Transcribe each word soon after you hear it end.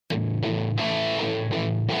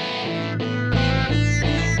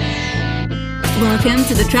Welcome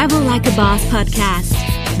to the Travel Like a Boss podcast,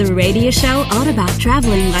 the radio show all about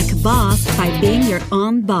traveling like a boss by being your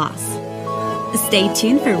own boss. Stay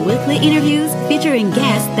tuned for weekly interviews featuring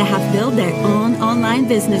guests that have built their own online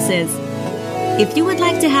businesses. If you would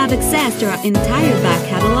like to have access to our entire back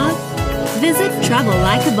catalog, visit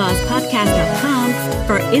travellikeabosspodcast.com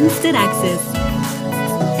for instant access.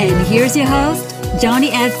 And here's your host, Johnny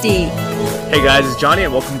FD. Hey guys, it's Johnny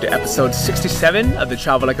and welcome to episode 67 of the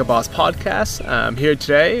Travel Like a Boss podcast. I'm here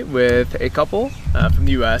today with a couple from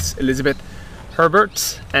the US, Elizabeth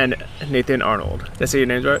Herberts and Nathan Arnold. Did I say your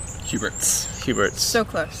names right? Huberts. So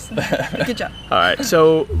close. Good job. All right,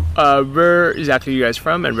 so where exactly are you guys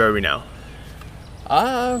from and where are we now?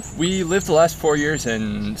 We lived the last 4 years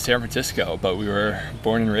in San Francisco, but we were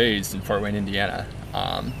born and raised in Fort Wayne, Indiana.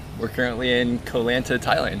 We're currently in Koh Lanta,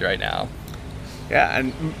 Thailand right now. Yeah,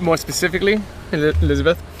 and more specifically,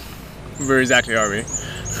 Elizabeth, where exactly are we?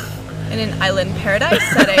 In an island paradise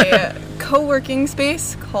at a co-working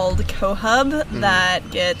space called CoHub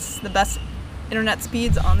that gets the best internet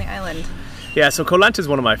speeds on the island. Yeah, so Koh Lanta is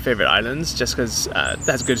one of my favorite islands just because it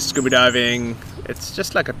has good scuba diving. It's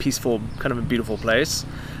just like a peaceful, kind of a beautiful place.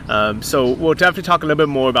 So we'll definitely talk a little bit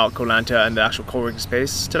more about Koh Lanta and the actual co-working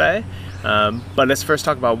space today. But let's first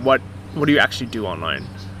talk about what do you actually do online?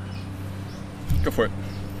 Go for it.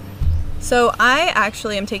 So I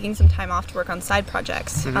actually am taking some time off to work on side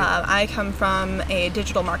projects. I come from a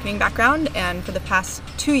digital marketing background, and for the past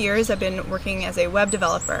 2 years I've been working as a web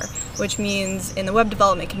developer, which means in the web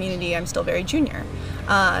development community I'm still very junior.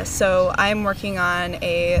 So I'm working on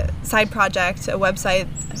a side project, a website,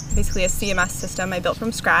 basically a CMS system I built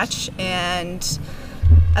from scratch, and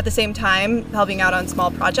at the same time helping out on small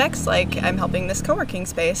projects, like I'm helping this co-working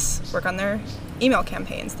space work on their email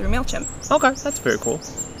campaigns through MailChimp. Okay, that's very cool.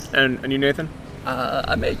 And you, Nathan?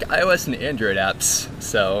 I make iOS and Android apps,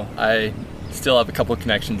 so I still have a couple of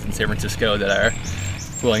connections in San Francisco that are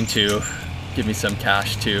willing to give me some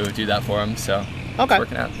cash to do that for them, so okay. It's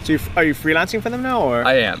working out. So are you freelancing for them now? Or?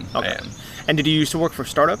 I am. And did you used to work for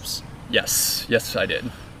startups? Yes, I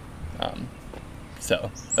did.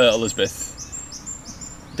 Elizabeth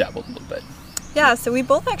dabbled a little bit. Yeah, so we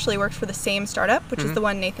both actually worked for the same startup, which is the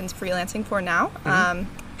one Nathan's freelancing for now.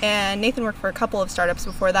 And Nathan worked for a couple of startups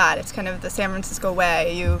before that. It's kind of the San Francisco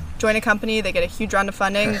way. You join a company, they get a huge round of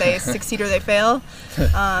funding, they succeed or they fail.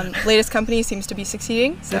 Latest company seems to be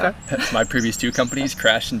succeeding. So. Okay. My previous two companies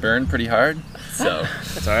crashed and burned pretty hard, so.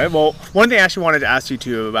 That's all right. Well, one thing I actually wanted to ask you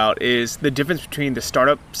two about is the difference between the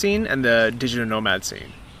startup scene and the digital nomad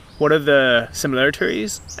scene. What are the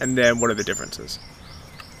similarities and then what are the differences?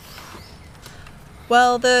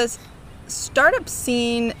 Well, the startup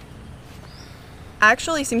scene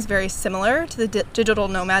actually seems very similar to the digital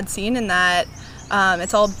nomad scene in that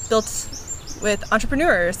it's all built with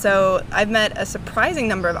entrepreneurs. So I've met a surprising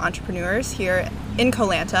number of entrepreneurs here in Koh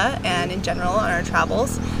Lanta and in general on our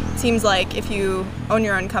travels. It seems like if you own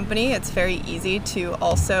your own company, it's very easy to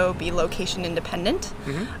also be location independent.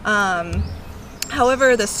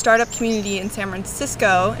 However, the startup community in San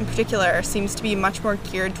Francisco in particular seems to be much more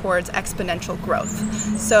geared towards exponential growth.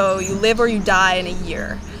 So you live or you die in a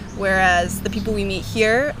year. Whereas the people we meet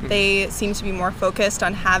here, they seem to be more focused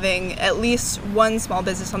on having at least one small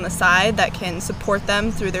business on the side that can support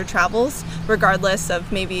them through their travels, regardless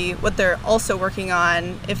of maybe what they're also working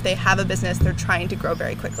on. If they have a business, they're trying to grow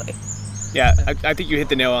very quickly. Yeah, I think you hit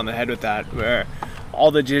the nail on the head with that, where all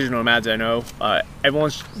the digital nomads I know, they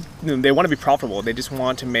want to be profitable. They just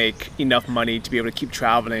want to make enough money to be able to keep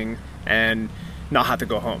traveling and not have to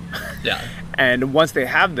go home. Yeah. And once they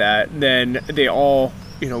have that, then they all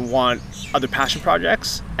want other passion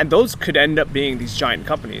projects, and those could end up being these giant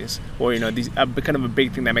companies, or these kind of a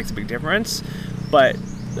big thing that makes a big difference. But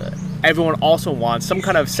everyone also wants some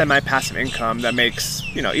kind of semi-passive income that makes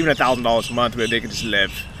even $1,000 a month where they can just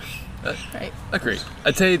live. Right. Agreed.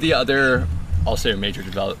 I'd say the other also major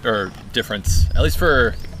difference, at least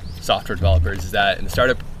for software developers, is that in the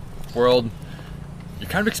startup world, you're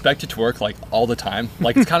kind of expected to work like all the time.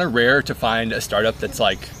 Like it's kind of rare to find a startup that's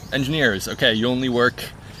like engineers. Okay, you only work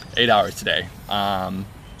 8 hours today.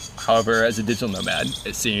 However, as a digital nomad,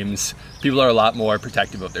 it seems people are a lot more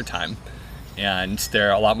protective of their time, and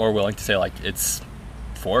they're a lot more willing to say like it's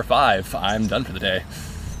 4 or 5. I'm done for the day.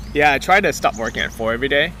 Yeah, I try to stop working at 4 every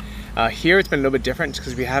day. Here it's been a little bit different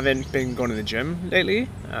because we haven't been going to the gym lately,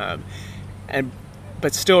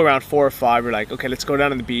 but still around 4 or 5 we're like, okay, let's go down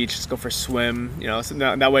to the beach, let's go for a swim, so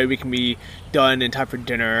that way we can be done in time for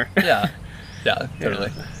dinner. Yeah,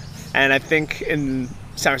 totally. And I think in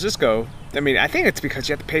San Francisco, I think it's because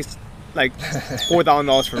you have to pay like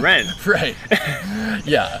 $4,000 for rent. Right.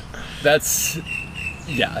 Yeah,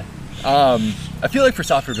 I feel like for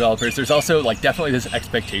software developers, there's also like definitely this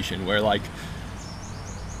expectation where like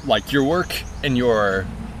your work and your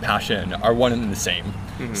passion are one and the same.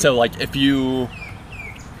 Mm-hmm. So like if you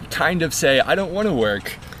kind of say, I don't want to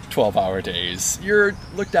work 12-hour days, you're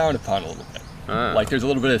looked down upon a little bit. Like there's a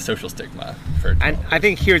little bit of social stigma for And I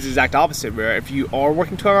think here's the exact opposite, where if you are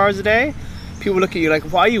working 12 hours a day, people look at you like,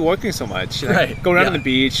 why are you working so much? Like, Right. Go down on the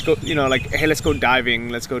beach, go, like, hey, let's go diving,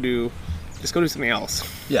 let's go do something else.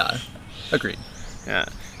 Yeah, agreed. Yeah.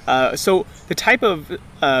 So the type of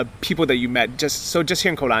people that you met, just here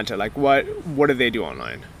in Koh Lanta, like what do they do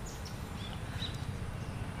online?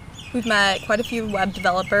 We've met quite a few web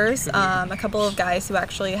developers, a couple of guys who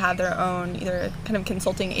actually have their own either kind of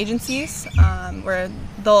consulting agencies where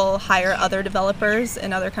they'll hire other developers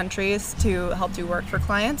in other countries to help do work for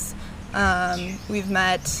clients. We've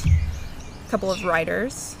met a couple of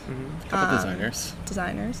writers. A couple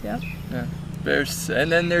Designers, yeah. Yeah. And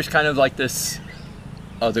then there's kind of like this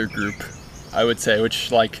other group, I would say, which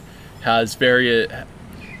like has they're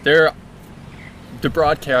the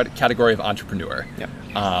broad category of entrepreneur. Yep.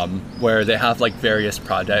 Where they have like various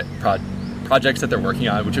projects that they're working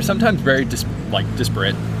on, which are sometimes very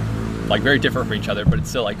disparate, like very different from each other, but it's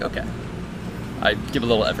still like, okay, I give a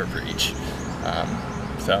little effort for each.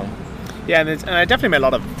 So. Yeah, and I definitely met a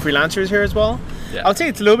lot of freelancers here as well. Yeah. I would say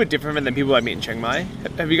it's a little bit different than people I meet in Chiang Mai.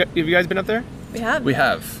 Have you guys been up there? We have. We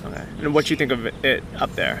have. Okay. And what do you think of it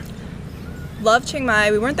up there? Love Chiang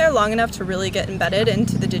Mai. We weren't there long enough to really get embedded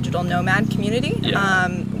into the digital nomad community. Yeah.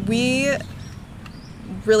 We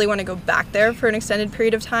really want to go back there for an extended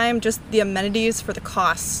period of time. Just the amenities for the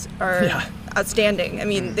costs are outstanding. I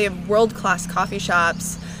mean, they have world-class coffee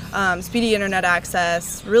shops, speedy internet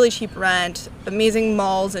access, really cheap rent, amazing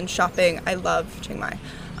malls and shopping. I love Chiang Mai.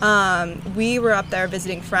 We were up there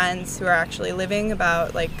visiting friends who are actually living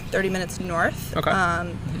about like 30 minutes north. Okay.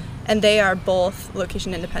 And they are both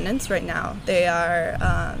location independents right now. They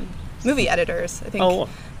are movie editors. I think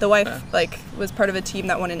the wife was part of a team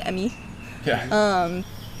that won an Emmy. Yeah.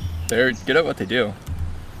 They're good at what they do.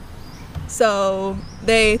 So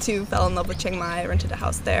they too fell in love with Chiang Mai, rented a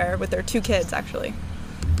house there with their 2 kids actually.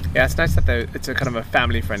 Yeah, it's nice that it's a kind of a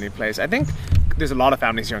family-friendly place. I think there's a lot of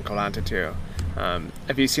families here in Koh Lanta too.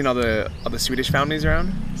 Have you seen all the Swedish families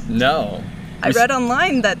around? No. I read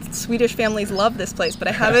online that Swedish families love this place, but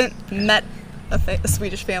I haven't met a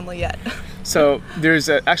Swedish family yet. So there's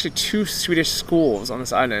actually 2 Swedish schools on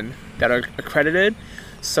this island that are accredited.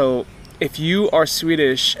 So if you are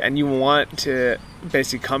Swedish and you want to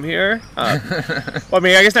basically come here, well, I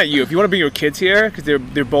mean, I guess not you. If you want to bring your kids here, because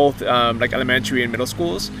they're both like elementary and middle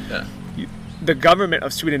schools, the government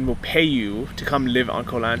of Sweden will pay you to come live on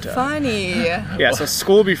Koh Lanta. Funny. Yeah, so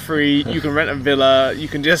school will be free. You can rent a villa. You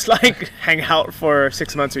can just like hang out for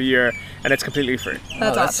 6 months or a year, and it's completely free.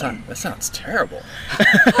 That's awesome. That sounds terrible.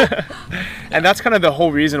 And that's kind of the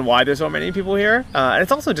whole reason why there's so many people here. And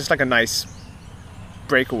it's also just like a nice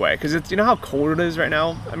breakaway, because it's, you know how cold it is right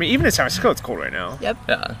now. I mean, even in San Francisco, it's cold right now. Yep.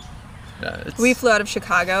 Yeah. We flew out of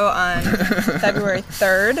Chicago on February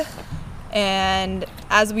 3rd, and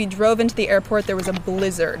as we drove into the airport, there was a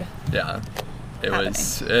blizzard. Yeah. It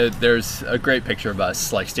was. There's a great picture of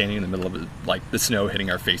us like standing in the middle of like the snow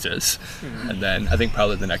hitting our faces, and then I think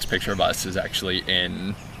probably the next picture of us is actually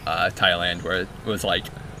in Thailand, where it was like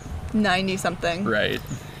 90 something. Right.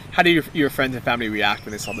 How did your friends and family react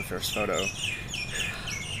when they saw the first photo?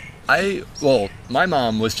 My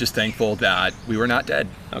mom was just thankful that we were not dead.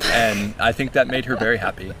 Okay. And I think that made her very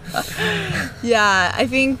happy. Yeah, I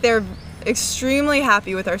think they're extremely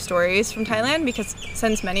happy with our stories from Thailand, because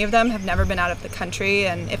since many of them have never been out of the country,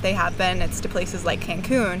 and if they have been, it's to places like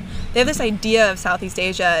Cancun, they have this idea of Southeast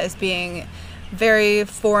Asia as being very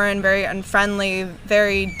foreign, very unfriendly,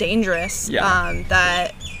 very dangerous,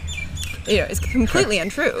 that is completely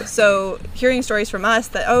untrue. So hearing stories from us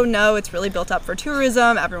that, oh no, it's really built up for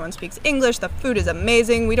tourism, everyone speaks English, the food is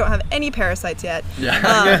amazing, we don't have any parasites yet,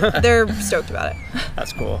 they're stoked about it.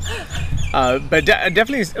 That's cool. But I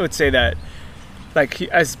definitely would say that, like,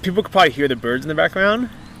 as people could probably hear the birds in the background,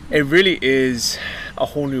 it really is a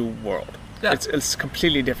whole new world. Yeah. It's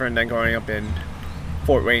completely different than growing up in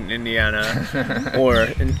Fort Wayne, Indiana, or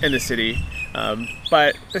in the city.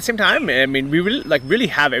 But at the same time, I mean, we really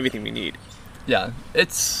have everything we need. Yeah,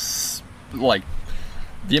 it's like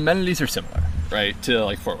the amenities are similar, right, to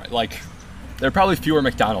like Fort Wayne. Like, there are probably fewer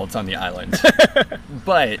McDonald's on the island,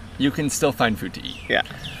 but you can still find food to eat. Yeah.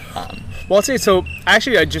 Well, I'll say, so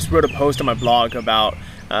actually I just wrote a post on my blog about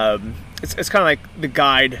it's kind of like the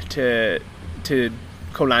guide to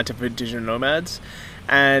Koh Lanta for digital nomads,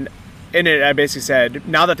 and in it I basically said,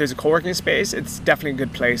 now that there's a co-working space, it's definitely a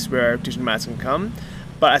good place where digital nomads can come,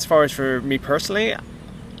 But as far as for me personally,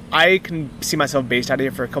 I can see myself based out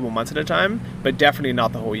here for a couple months at a time, but definitely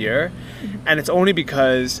not the whole year. And it's only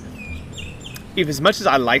because, if as much as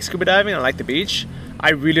I like scuba diving, I like the beach,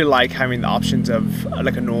 I really like having the options of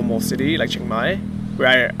like a normal city like Chiang Mai,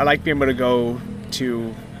 where I like being able to go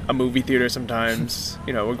to a movie theater sometimes,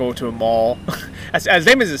 or go to a mall. as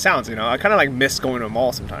lame as it sounds, I kind of like miss going to a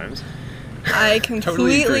mall sometimes. I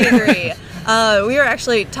completely agree. We were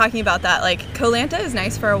actually talking about that. Like, Koh Lanta is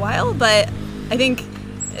nice for a while, but I think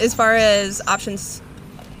as far as options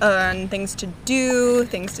on things to do,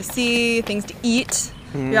 things to see, things to eat,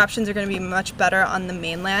 your options are going to be much better on the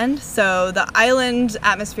mainland. So the island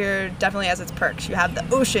atmosphere definitely has its perks. You have the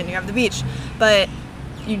ocean, you have the beach, but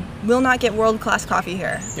you will not get world-class coffee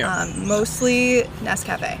here. Yeah. Mostly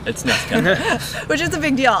Nescafe. It's Nescafe. Which is a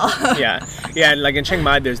big deal. Yeah. And like in Chiang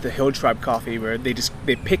Mai, there's the Hill Tribe coffee where they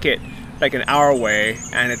pick it like an hour away,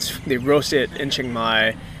 and they roast it in Chiang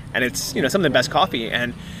Mai, and it's some of the best coffee.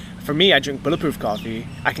 And for me, I drink Bulletproof coffee.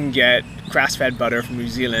 I can get grass-fed butter from New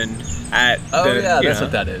Zealand at that's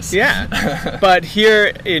what that is. Yeah. But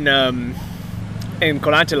here in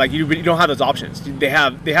Koh Lanta, like you don't have those options. They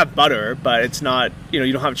have butter, but it's not,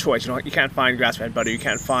 you don't have a choice. You can't find grass-fed butter. You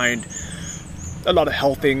can't find a lot of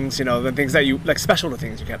health things, the things that you like, special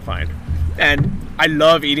things you can't find. And I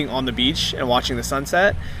love eating on the beach and watching the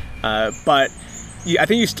sunset, but I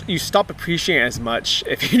think you stop appreciating it as much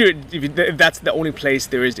if that's the only place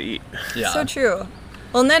there is to eat. Yeah. So true.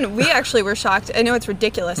 Well, and then we actually were shocked. I know it's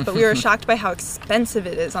ridiculous, but we were shocked by how expensive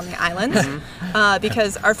it is on the islands,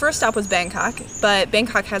 because our first stop was Bangkok, but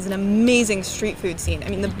Bangkok has an amazing street food scene. I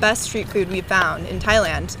mean, the best street food we found in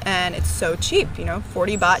Thailand, and it's so cheap,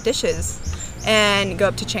 40 baht dishes. And go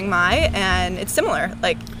up to Chiang Mai, and it's similar.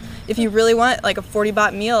 Like, if you really want like a 40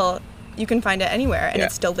 baht meal, you can find it anywhere, and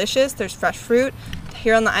it's delicious. There's fresh fruit.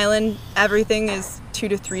 Here on the island, everything is 2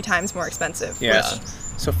 to 3 times more expensive. Yeah.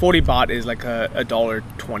 So 40 baht is like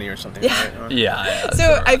 $1.20 or something. Yeah. Right? Yeah.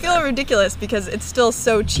 So I feel ridiculous because it's still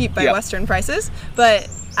so cheap by Yeah. Western prices, but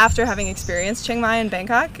after having experienced Chiang Mai and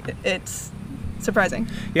Bangkok, it's surprising.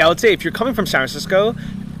 Yeah, I would say if you're coming from San Francisco,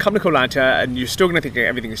 come to Koh Lanta and you're still gonna think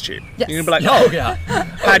everything is cheap. Yes. You're gonna be like, Oh yeah.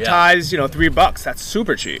 pad thais, $3, that's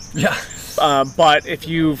super cheap. Yeah. But if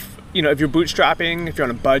if you're bootstrapping, if you're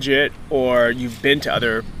on a budget, or you've been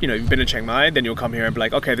to you've been to Chiang Mai, then you'll come here and be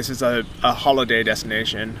like, okay, this is a holiday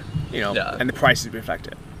destination, and the prices reflect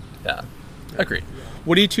it. Yeah. Agreed.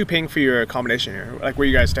 What are you two paying for your accommodation here? Like, where are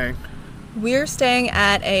you guys staying? We're staying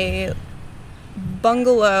at a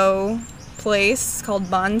bungalow place called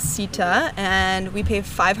Ban Sita, and we pay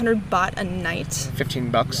 500 baht a night.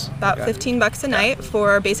 $15. About Okay. $15 a night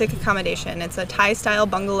for basic accommodation. It's a Thai-style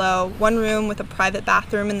bungalow, 1 room with a private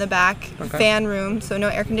bathroom in the back, fan room, so no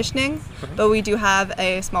air conditioning, but we do have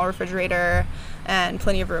a small refrigerator and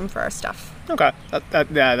plenty of room for our stuff. Okay,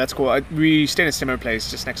 that's cool. We stay in a similar place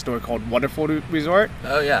just next door called Wonderful Resort.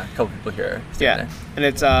 Oh yeah, a couple people here. staying Yeah, there. and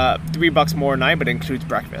it's $3 more a night, but it includes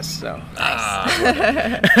breakfast. So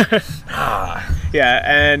yeah,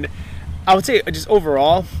 and I would say just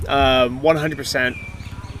overall, 100%.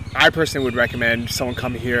 I personally would recommend someone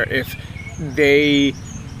come here if they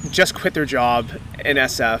just quit their job in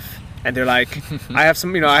SF and they're like, I have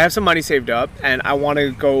some money saved up and I want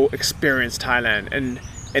to go experience Thailand. And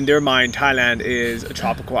in their mind, Thailand is a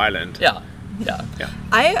tropical island. Yeah.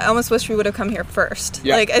 I almost wish we would have come here first.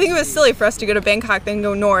 Yeah. Like, I think it was silly for us to go to Bangkok, then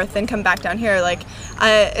go north, then come back down here. Like,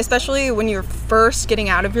 especially when you're first getting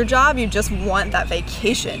out of your job, you just want that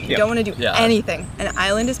vacation. You Yep. don't want to do Yeah. anything. An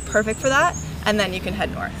island is perfect for that, and then you can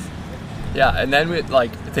head north. Yeah, and then we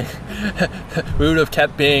we would have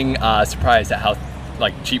kept being surprised at how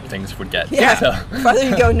cheap things would get. Yeah. So, The farther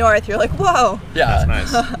you go north, you're like, whoa. yeah.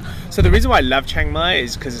 That's nice. So the reason why I love Chiang Mai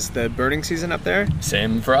is because it's the birding season up there.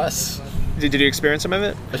 Same for us. Did you experience some of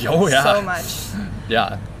it? Oh yeah. So much.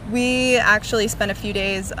 Yeah. We actually spent a few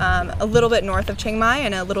days a little bit north of Chiang Mai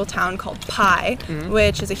in a little town called Pai,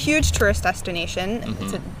 which is a huge tourist destination.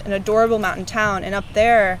 It's an adorable mountain town, and up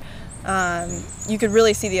there you could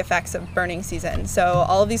really see the effects of burning season. So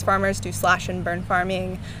all of these farmers do slash and burn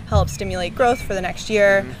farming, help stimulate growth for the next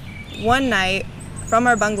year. One night, from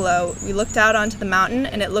our bungalow, we looked out onto the mountain,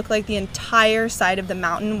 and it looked like the entire side of the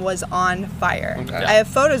mountain was on fire. Okay. I have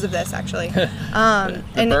photos of this, actually. The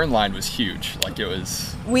and burn line was huge. It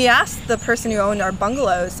was. we asked the person who owned our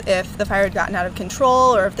bungalows if the fire had gotten out of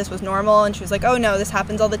control or if this was normal, and she was like, oh no, this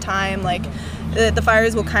happens all the time. Like, the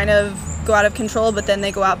fires will kind of go out of control, but then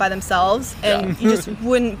they go out by themselves, and you just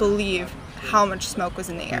wouldn't believe how much smoke was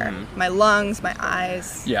in the air. My lungs, my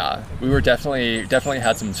eyes. Yeah, we were definitely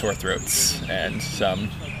had some sore throats and some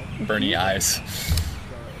burny eyes.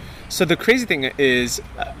 So the crazy thing is,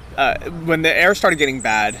 when the air started getting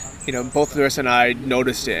bad, both Larissa and I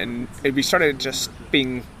noticed it, and we started just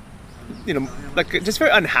being, like just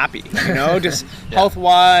very unhappy, just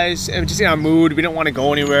health-wise, and just in our mood. We didn't want to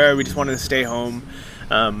go anywhere. We just wanted to stay home.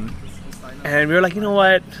 And we were like, you know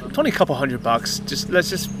what? It's only a couple $100. Let's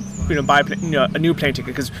just buy a new plane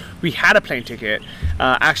ticket, because we had a plane ticket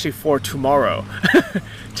actually for tomorrow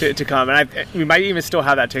to come, and we might even still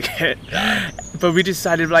have that ticket. But we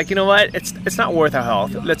decided, like, you know what? It's not worth our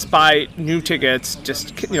health. Let's buy new tickets.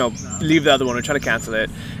 Just leave the other one or try to cancel it,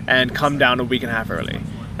 and come down a week and a half early.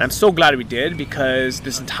 And I'm so glad we did, because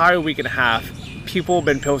this entire week and a half, people have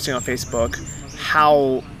been posting on Facebook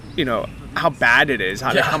how bad it is,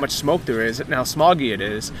 how much smoke there is, and how smoggy it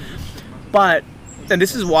is. And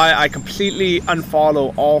this is why I completely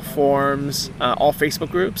unfollow all forums, all Facebook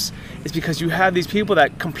groups, is because you have these people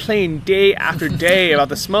that complain day after day about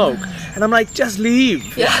the smoke. And I'm like, just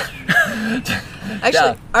leave. Yeah.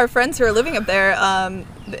 Actually, our friends who are living up there,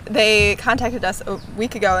 they contacted us a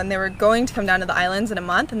week ago, and they were going to come down to the islands in a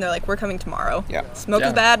month, and they're like, we're coming tomorrow. Yeah. Smoke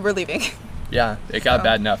is bad, we're leaving. Yeah, it got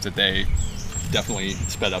bad enough that they definitely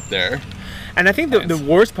sped up there. And I think the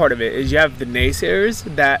worst part of it is you have the naysayers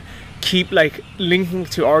that keep like linking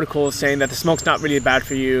to articles saying that the smoke's not really bad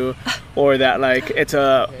for you, or that like it's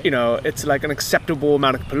it's like an acceptable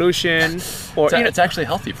amount of pollution, or it's actually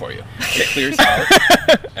healthy for you. It clears out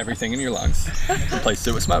everything in your lungs, replaces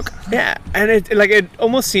it with smoke. Yeah, and it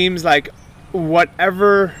almost seems like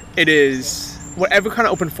whatever it is, whatever kind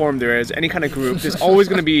of open forum there is, any kind of group, there's always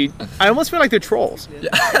going to be, I almost feel like they're trolls.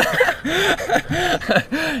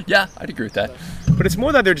 Yeah, I'd agree with that. But it's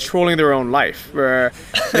more that they're trolling their own life, where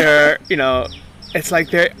they're, it's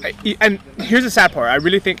like and here's the sad part. I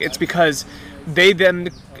really think it's because they then,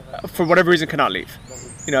 for whatever reason, cannot leave.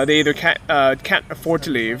 They either can't afford to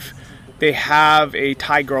leave, they have a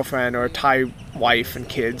Thai girlfriend or a Thai wife and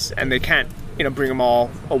kids, and they can't, bring them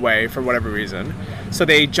all away for whatever reason. So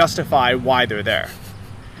they justify why they're there.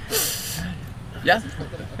 Yeah,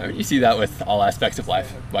 I mean, you see that with all aspects of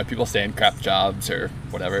life. Why people stay in crap jobs or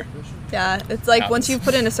whatever. Yeah, it's like once you've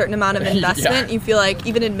put in a certain amount of investment, you feel like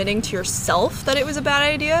even admitting to yourself that it was a bad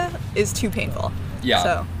idea is too painful. Yeah.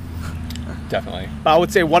 So. Definitely. I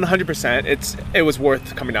would say 100% it was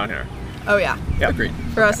worth coming down here. Oh yeah. Yep. Agreed.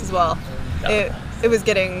 For us as well. Yeah. It was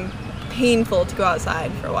getting painful to go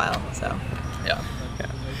outside for a while, so. Yeah.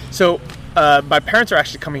 So my parents are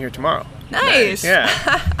actually coming here tomorrow. Nice.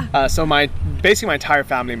 Yeah. So basically my entire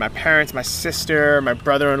family, my parents, my sister, my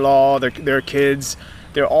brother-in-law, their kids,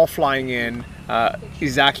 they're all flying in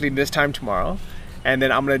exactly this time tomorrow. And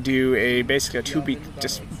then I'm going to do basically a 2-week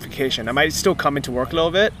just vacation. I might still come into work a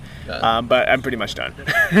little bit, but I'm pretty much done.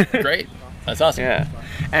 Great. That's awesome. Yeah.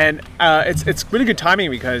 And it's really good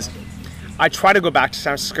timing, because I try to go back to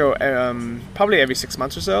San Francisco probably every 6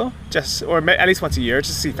 months or so, or at least once a year,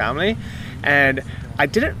 just to see family. And I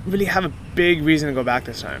didn't really have a big reason to go back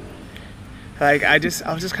this time. Like I was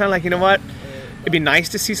just kind of like, you know what? It'd be nice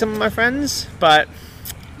to see some of my friends, but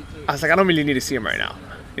I was like, I don't really need to see them right now.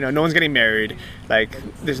 No one's getting married. Like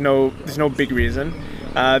there's no big reason.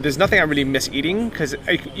 There's nothing I really miss eating, because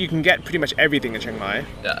you can get pretty much everything in Chiang Mai.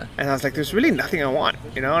 Yeah. And I was like, there's really nothing I want,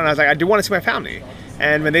 And I was like, I do want to see my family.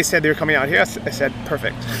 And when they said they were coming out here, I said,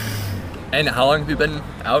 perfect. And how long have you been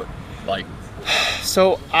out?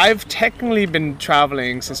 So I've technically been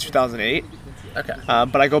traveling since 2008. Okay.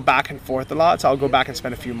 But I go back and forth a lot, so I'll go back and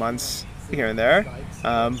spend a few months here and there.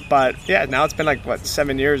 But yeah, now it's been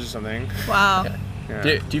 7 years or something. Wow. Okay.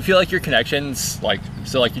 Yeah. Do you feel like your connections, like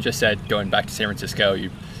you just said, going back to San Francisco, you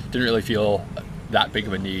didn't really feel that big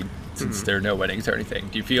of a need since there are no weddings or anything?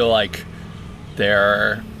 Do you feel like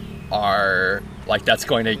there are, that's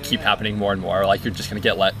going to keep happening more and more? Like you're just going to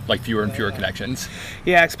get fewer and fewer connections?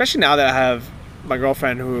 Yeah, especially now that I have my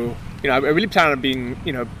girlfriend who, I really plan on being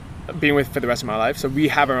with for the rest of my life. So we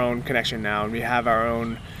have our own connection now, and we have our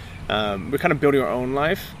own, we're kind of building our own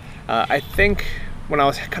life. I think when I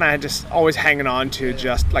was kind of just always hanging on to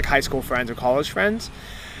just high school friends or college friends,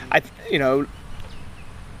 I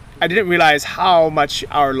didn't realize how much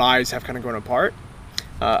our lives have kind of grown apart.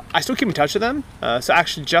 I still keep in touch with them. So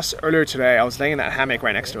actually just earlier today, I was laying in that hammock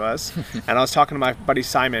right next to us, and I was talking to my buddy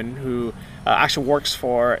Simon, who actually works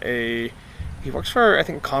for I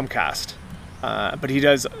think Comcast, but he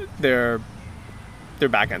does their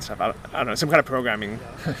back-end stuff. I don't know, some kind of programming.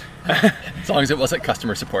 As long as it wasn't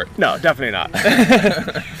customer support. No, definitely not.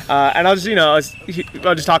 And I was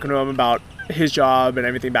just talking to him about his job and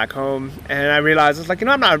everything back home, and I realized I was like,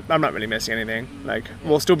 I'm not really missing anything. Like,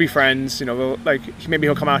 we'll still be friends. Maybe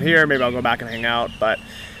he'll come out here, maybe I'll go back and hang out, but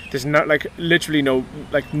there's literally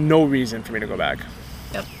no reason for me to go back.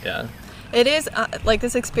 Yep. Yeah. It is like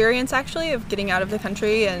this experience actually of getting out of the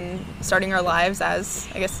country and starting our lives as,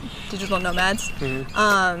 I guess, digital nomads.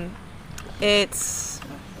 It's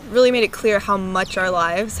really made it clear how much our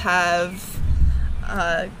lives have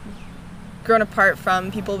grown apart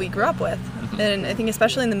from people we grew up with. And I think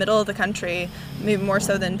especially in the middle of the country, maybe more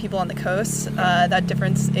so than people on the coast, that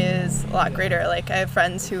difference is a lot greater. Like I have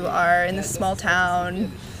friends who are in this small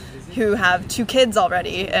town who have 2 kids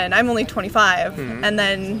already, and I'm only 25. And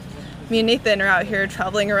then me and Nathan are out here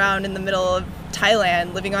traveling around in the middle of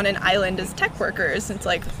Thailand, living on an island as tech workers. And it's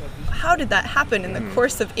like, how did that happen in the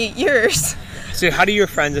course of 8 years? So how do your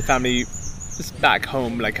friends and family back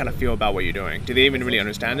home like kind of feel about what you're doing? Do they even really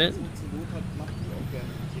understand it?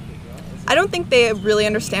 I don't think they really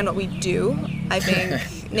understand what we do. I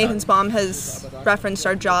think Nathan's mom has referenced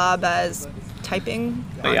our job as typing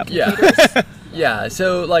on computers. Yeah,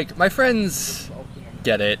 so like my friends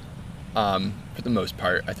get it for the most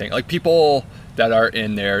part, I think. Like people that are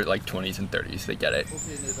in their like 20s and 30s, they get it.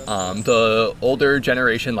 The older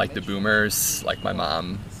generation, like the boomers, like my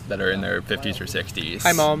mom, that are in their 50s or 60s.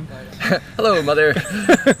 Hi, Mom. Hello, Mother.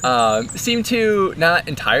 Seem to not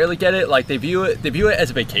entirely get it. Like they view it as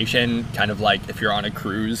a vacation, kind of like if you're on a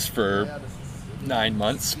cruise for 9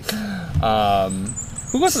 months.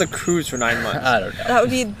 Who goes on a cruise for 9 months? I don't know. That would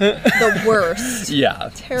be the worst. Yeah.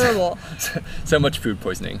 Terrible. So much food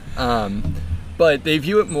poisoning. But they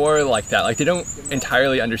view it more like that. Like they don't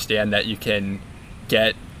entirely understand that you can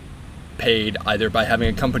get paid either by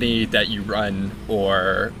having a company that you run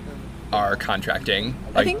or are contracting.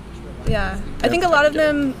 Like, I think a lot of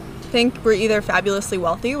them think we're either fabulously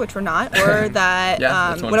wealthy, which we're not, or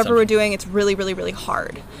that whatever we're doing, it's really, really, really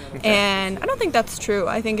hard. Okay. And I don't think that's true.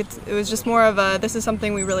 I think it was just more of a, this is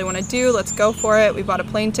something we really want to do, let's go for it. We bought a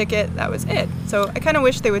plane ticket, that was it. So I kind of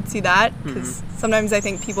wish they would see that, because sometimes I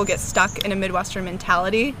think people get stuck in a Midwestern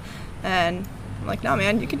mentality, and I'm like, no,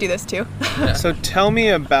 man, you could do this too. Yeah. So tell me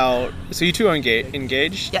about, so you two are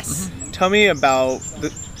engaged? Yes. Tell me about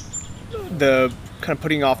the kind of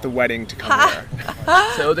putting off the wedding to come here.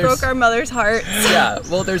 So broke our mother's heart. Yeah,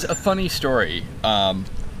 well, there's a funny story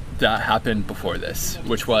that happened before this,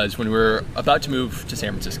 which was when we were about to move to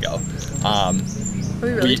San Francisco. Are we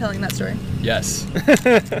really telling that story? Yes.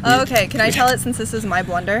 Okay, can I tell it since this is my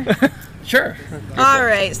blunder? Sure. All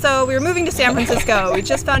right, so we were moving to San Francisco. We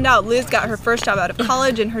just found out Liz got her first job out of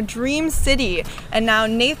college in her dream city. And now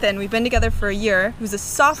Nathan, we've been together for a year, who's a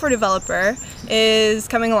software developer, is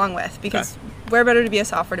coming along with, because where better to be a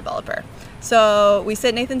software developer? So we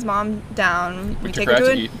sit Nathan's mom down, we take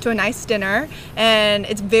her to a nice dinner, and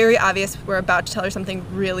it's very obvious we're about to tell her something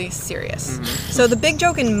really serious. So the big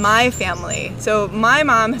joke in my family, so my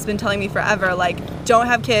mom has been telling me forever, like, don't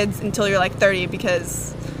have kids until you're like 30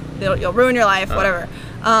 because you'll ruin your life, whatever.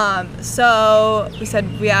 So we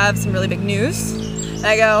said, we have some really big news. And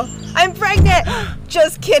I go, I'm pregnant!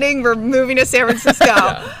 Just kidding, we're moving to San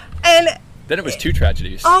Francisco. And then it was 2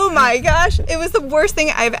 tragedies. Oh my gosh, it was the worst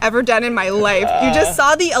thing I've ever done in my life. You just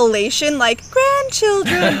saw the elation, like,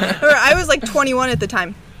 grandchildren. Or I was like 21 at the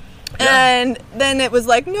time. And then it was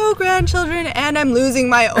like, no grandchildren, and I'm losing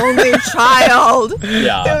my only child.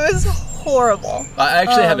 Yeah. It was horrible. I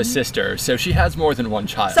actually have a sister, so she has more than one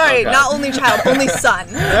child. Sorry, not only child, only son.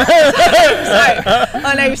 Sorry.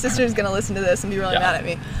 Oh, now your sister's going to listen to this and be really mad at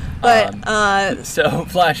me. But so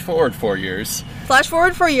flash forward 4 years. Flash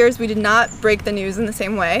forward 4 years, we did not break the news in the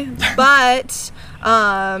same way. But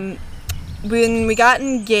when we got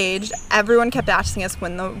engaged, everyone kept asking us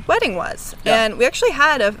when the wedding was. Yeah. And we actually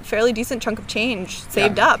had a fairly decent chunk of change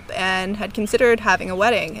saved up and had considered having a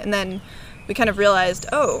wedding. And then we kind of realized,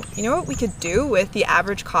 oh, you know what we could do with the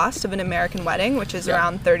average cost of an American wedding, which is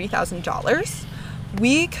around $30,000?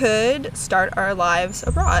 We could start our lives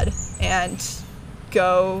abroad and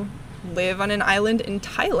go live on an island in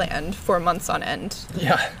Thailand for months on end.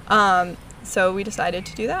 Yeah. So we decided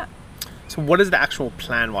to do that. So what is the actual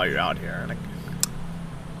plan while you're out here? Like,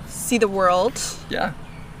 see the world. Yeah.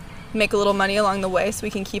 Make a little money along the way so we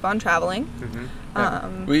can keep on traveling.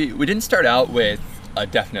 We didn't start out with a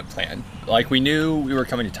definite plan. Like, we knew we were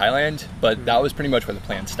coming to Thailand, but that was pretty much where the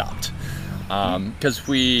plan stopped. Because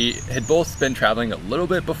we had both been traveling a little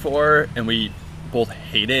bit before, and we both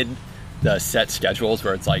hated the set schedules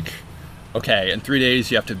where it's like, okay, in 3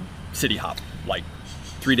 days you have to city hop, like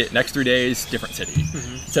next 3 days, different city.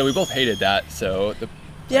 So we both hated that. So the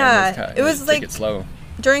plan it was like, take it slow.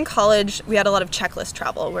 During college, we had a lot of checklist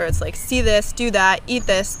travel where it's like, see this, do that, eat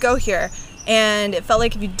this, go here. And it felt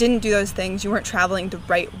like if you didn't do those things, you weren't traveling the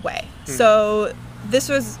right way. So this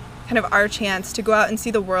was kind of our chance to go out and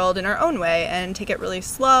see the world in our own way and take it really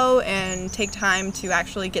slow and take time to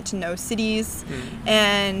actually get to know cities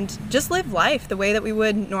and just live life the way that we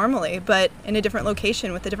would normally, but in a different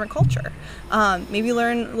location with a different culture. Maybe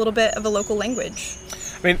learn a little bit of a local language.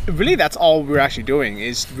 I mean, really, that's all we're actually doing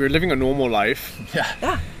is we're living a normal life,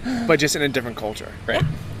 Yeah. but just in a different culture. Right.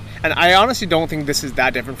 And I honestly don't think this is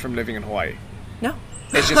that different from living in Hawaii. No.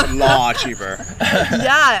 It's just a lot cheaper.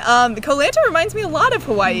 Yeah. Koh Lanta reminds me a lot of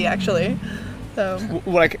Hawaii, actually. So.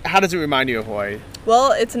 Like, how does it remind you of Hawaii?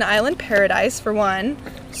 Well, it's an island paradise for one.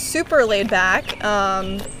 Super laid back.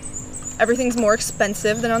 Everything's more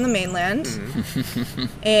expensive than on the mainland.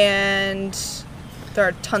 And there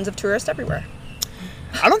are tons of tourists everywhere.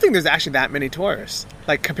 I don't think there's actually that many tourists.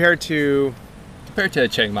 Like, compared to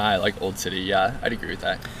Chiang Mai, like Old City, yeah, I'd agree with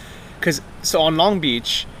that. So on Long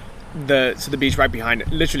Beach, the beach right behind,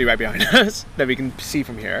 literally right behind us, that we can see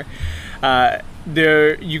from here,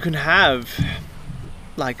 there you can have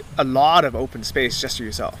like a lot of open space just to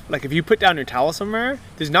yourself. Like if you put down your towel somewhere,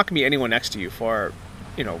 there's not gonna be anyone next to you for,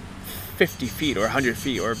 50 feet or 100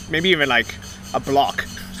 feet or maybe even like a block.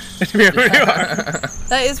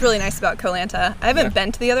 That is really nice about Koh Lanta. I haven't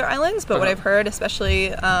been to the other islands, but what I've heard,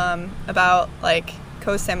 especially about like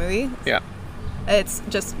Koh Samui, it's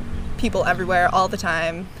just people everywhere all the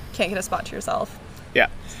time. Can't get a spot to yourself. Yeah,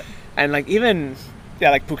 and like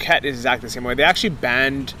like Phuket is exactly the same way. They actually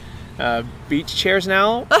banned beach chairs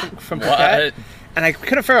now from Phuket, What? and I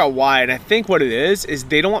couldn't figure out why. And I think what it is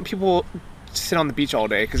they don't want people to sit on the beach all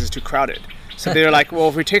day because it's too crowded. So they're like, well,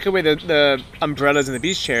 if we take away the umbrellas and the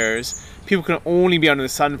beach chairs, people can only be under the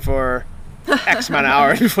sun for X amount of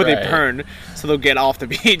hours before they burn. So they'll get off the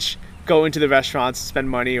beach, go into the restaurants, spend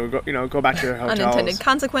money, or go back to their hotels. Unintended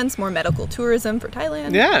consequence: more medical tourism for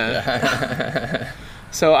Thailand. Yeah.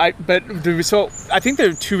 So I think there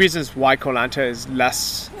are two reasons why Koh Lanta is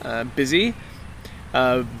less busy.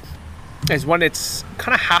 Is one, it's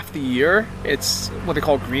kind of half the year. It's what they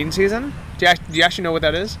call green season. Do you actually know what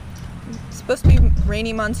that is? It's supposed to be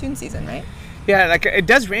rainy monsoon season, right? Yeah, like it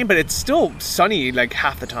does rain, but it's still sunny like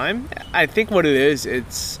half the time. I think what it is,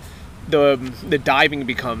 it's the diving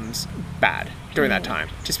becomes bad during that time,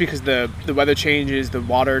 just because the weather changes, the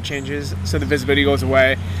water changes, so the visibility goes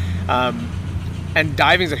away. And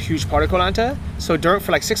diving is a huge part of Koh Lanta. So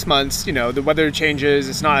for like 6 months, the weather changes,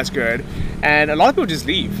 it's not as good, and a lot of people just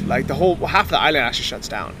leave. Like the whole half of the island actually shuts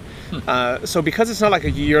down. So because it's not like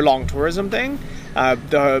a year-long tourism thing,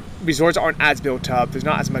 the resorts aren't as built up. There's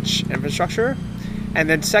not as much infrastructure. And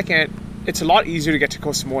then second, it's a lot easier to get to Koh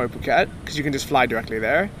Samui Phuket because you can just fly directly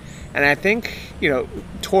there. And I think,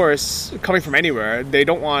 tourists coming from anywhere, they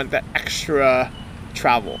don't want that extra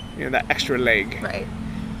travel, that extra leg. Right.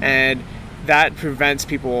 And that prevents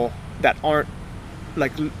people that aren't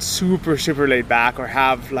like super, super laid back or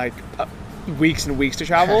have like weeks and weeks to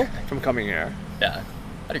travel from coming here. Yeah,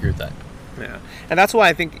 I'd agree with that. Yeah. And that's why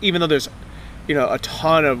I think even though there's, a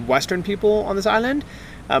ton of Western people on this island,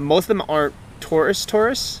 most of them aren't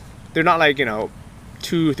tourists. They're not like,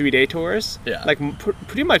 2-3 day tours. Yeah. Like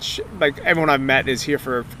pretty much like everyone I've met is here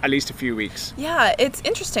for at least a few weeks. Yeah, it's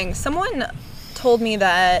interesting. Someone told me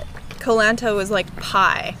that Koh Lanta was like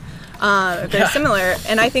Pai. Very similar,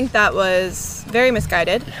 and I think that was very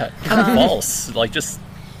misguided. Yeah, false. Like, just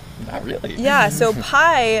not really. Yeah, so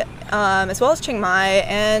Pai, as well as Chiang Mai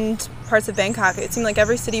and parts of Bangkok, it seemed like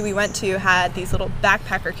every city we went to had these little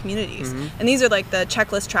backpacker communities. And these are like the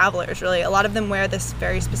checklist travelers, really. A lot of them wear this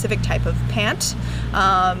very specific type of pant.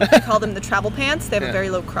 We call them the travel pants. They have a very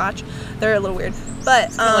low crotch. They're a little weird.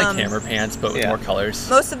 But like hammer pants, but with more colors.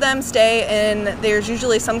 Most of them stay in, there's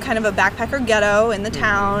usually some kind of a backpacker ghetto in the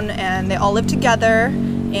town, and they all live together,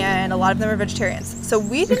 and a lot of them are vegetarians. So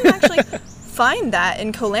we didn't actually find that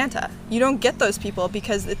in Koh Lanta. You don't get those people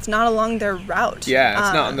because it's not along their route. Yeah,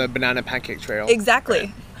 it's not on the banana pancake trail. Exactly.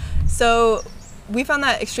 Right. So we found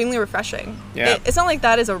that extremely refreshing. Yeah. It's not like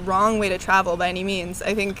that is a wrong way to travel by any means.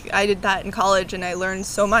 I think I did that in college and I learned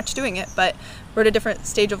so much doing it, but we're at a different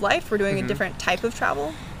stage of life. We're doing a different type of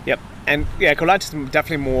travel. Yep. And yeah, Koh Lanta is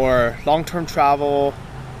definitely more long-term travel,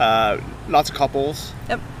 lots of couples,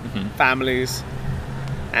 families.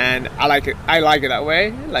 And I like it that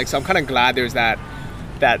way. Like, so I'm kind of glad there's that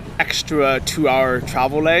extra 2-hour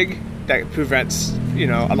travel leg that prevents, a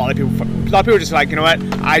lot of people are just like, you know what,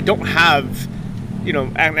 I don't have,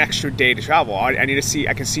 an extra day to travel. I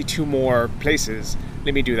can see 2 more places.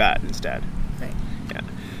 Let me do that instead. Right. Yeah.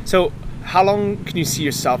 So how long can you see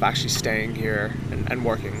yourself actually staying here and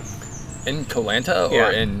working? In Koh Lanta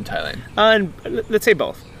or in Thailand? And let's say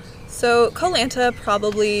both. So Koh Lanta,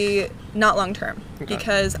 probably not long term,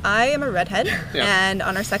 because I am a redhead, Yeah. and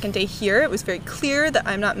on our second day here, it was very clear that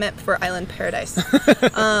I'm not meant for island paradise.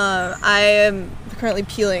 I am currently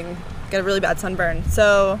peeling, got a really bad sunburn.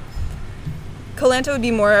 So Koh Lanta would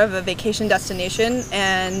be more of a vacation destination,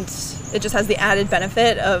 and it just has the added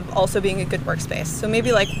benefit of also being a good workspace. So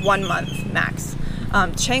maybe like 1 month max.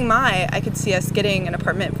 Chiang Mai, I could see us getting an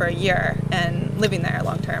apartment for a year and living there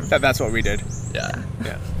long term. That's what we did. Yeah.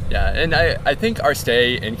 Yeah. Yeah, and I think our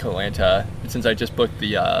stay in Koh Lanta, since I just booked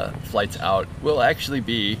the flights out, will actually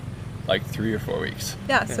be like 3 or 4 weeks.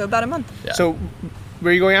 Yeah, so about a month. Yeah. So,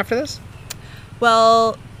 where are you going after this?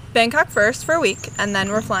 Well, Bangkok first for a week, and then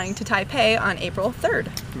we're flying to Taipei on April 3rd.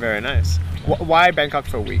 Very nice. Why Bangkok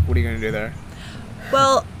for a week? What are you going to do there?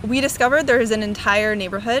 Well, we discovered there's an entire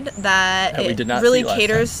neighborhood that we it did not really see last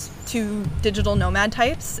caters to digital nomad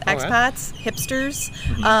types, Okay. expats, hipsters.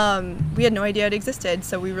 We had no idea it existed,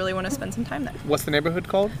 so we really want to spend some time there. What's the neighborhood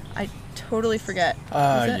called? I totally forget.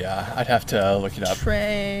 Is it Yeah, I'd have to look it up.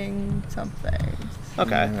 Trang something.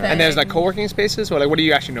 Okay. And there's like co-working spaces, or like what do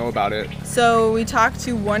you actually know about it? So we talked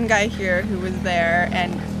to one guy here who was there,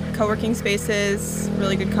 and co-working spaces,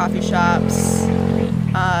 really good coffee shops,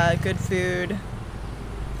 good food.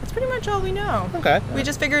 That's pretty much all we know. Okay. We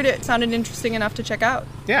just figured it sounded interesting enough to check out.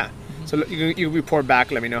 Yeah. So you report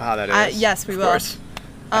back. Let me know how that is. Yes, we Of will. course.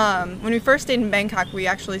 When we first stayed in Bangkok, we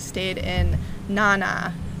actually stayed in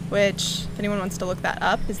Nana, which, if anyone wants to look that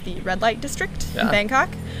up, is the red light district in Yeah. Bangkok.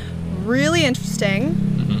 Really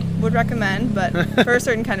interesting. Would recommend, but for a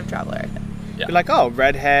certain kind of traveler, I think. Yeah. You're like, oh,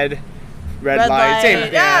 redhead, red Red light. light.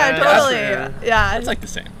 Same. Yeah, totally. Yeah. Yeah. It's like the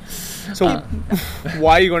same. So,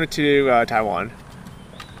 why are you going to Taiwan?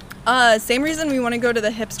 Same reason we want to go to the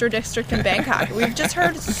hipster district in Bangkok. We've just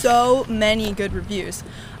heard so many good reviews.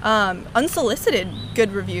 Unsolicited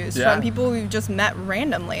good reviews Yeah. from people we've just met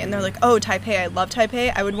randomly. And they're like, oh, Taipei, I love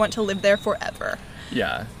Taipei. I would want to live there forever.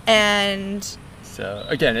 Yeah. And So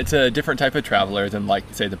again, it's a different type of traveler than like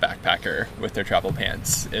say the backpacker with their travel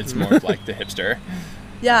pants. It's more of like the hipster.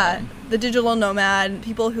 yeah, the digital nomad,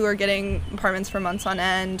 people who are getting apartments for months on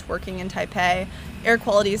end, working in Taipei. Air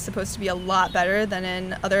quality is supposed to be a lot better than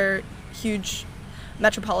in other huge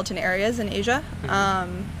metropolitan areas in Asia.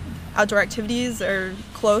 Outdoor activities are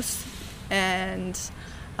close, and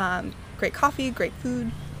great coffee, great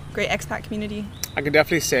food, great expat community. I can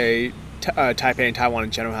definitely say Taipei and Taiwan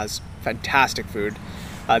in general has fantastic food.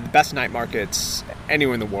 The best night markets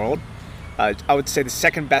anywhere in the world. I would say the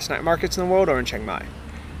second best night markets in the world are in Chiang Mai,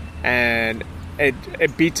 and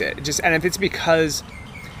it beats it. And if it's because,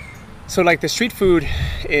 so like the street food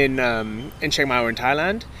in Chiang Mai or in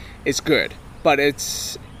Thailand is good, but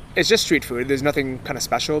it's just street food. There's nothing kind of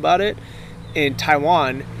special about it. In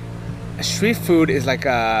Taiwan, street food is like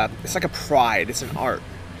it's like a pride. It's an art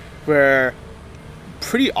where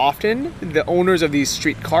pretty often the owners of these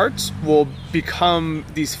street carts will become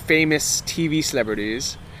these famous TV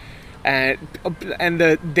celebrities, and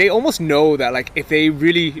they almost know that like if they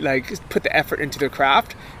really like put the effort into their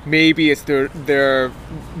craft, maybe it's their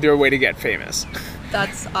way to get famous.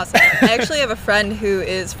 That's awesome. I actually have a friend who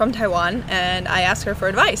is from Taiwan, and I asked her for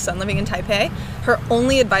advice on living in Taipei. Her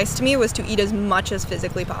only advice to me was to eat as much as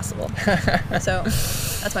physically possible. So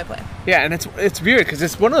that's my plan. Yeah, and it's weird because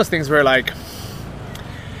it's one of those things where like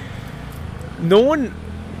no one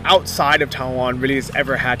outside of Taiwan really has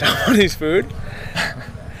ever had Taiwanese food.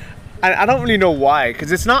 And I don't really know why,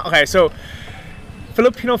 because it's not okay. So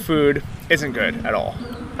Filipino food isn't good at all.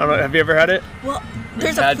 I don't know, have you ever had it? Well,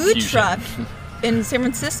 there's a Bad food fusion. truck in San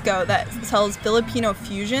Francisco that sells Filipino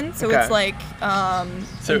fusion. So Okay. it's like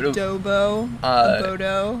So it'll- adobo,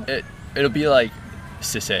 abodo. It'll be like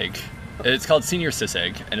sisig. It's called senior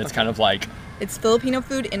sisig, and it's kind of like It's Filipino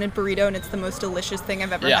food in a burrito, and it's the most delicious thing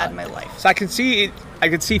I've ever Yeah. had in my life. So I can see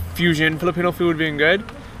fusion Filipino food being good,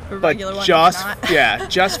 A but regular one is just not.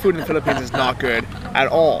 just food in the Philippines is not good at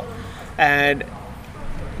all.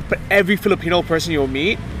 But every Filipino person you'll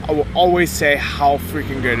meet, I will always say how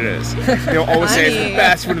freaking good it is. They'll always say it's the Funny.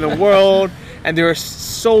 best food in the world, and they're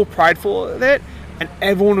so prideful of it. And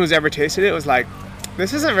everyone who's ever tasted it was like,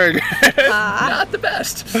 "This isn't very good." not the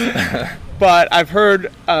best. But I've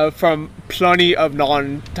heard from plenty of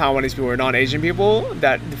non-Taiwanese people or non-Asian people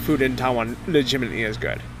that the food in Taiwan legitimately is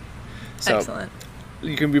good. So Excellent.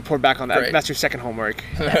 you can report back on that. Great. That's your second homework.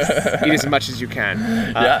 Eat as much as you can.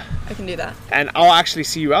 Yeah. I can do that. And I'll actually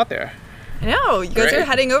see you out there. I know. You guys Great. are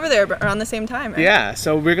heading over there around the same time, right? Yeah,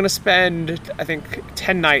 so we're going to spend, I think,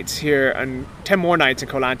 10 nights here and 10 more nights in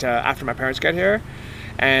Koh Lanta after my parents get here.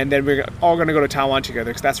 And then we're all going to go to Taiwan together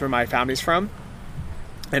because that's where my family's from.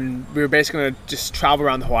 And we're basically going to just travel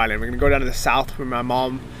around the whole island. We're going to go down to the south where my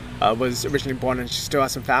mom was originally born, and she still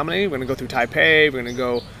has some family. We're gonna go through Taipei. We're gonna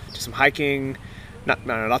go do some hiking,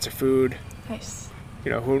 lots of food. Nice.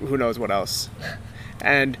 You know, who knows what else.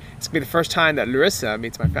 And it's gonna be the first time that Larissa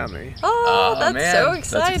meets my family. Oh, that's man. so That's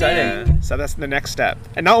exciting. exciting. So that's the next step.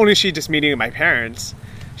 And not only is she just meeting my parents,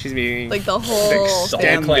 she's meeting Like the whole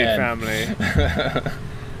extended clan. family.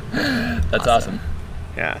 That's awesome.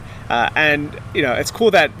 Yeah. And, you know, it's cool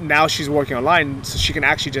that now she's working online, so she can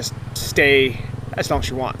actually just stay as long as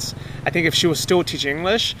she wants. I think if she was still teaching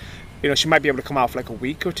English, you know, she might be able to come out for like a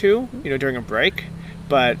week or two, you know, during a break.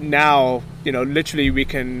 But now, you know, literally we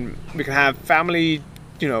can have family,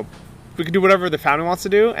 you know, we can do whatever the family wants to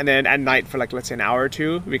do, and then at night for like, let's say an hour or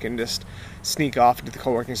two, we can just sneak off into the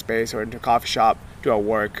co-working space or into a coffee shop, do our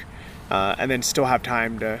work, and then still have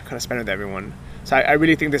time to kind of spend with everyone. So I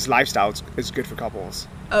really think this lifestyle is good for couples.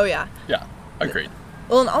 Oh yeah. Yeah, agreed.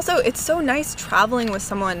 Well, and also it's so nice traveling with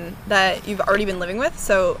someone that you've already been living with.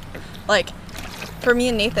 So, like, for me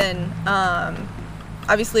and Nathan,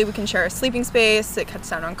 obviously we can share a sleeping space. It cuts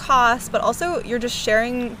down on costs, but also you're just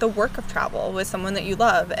sharing the work of travel with someone that you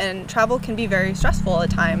love. And travel can be very stressful at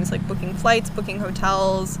times, like booking flights, booking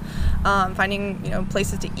hotels, finding, you know,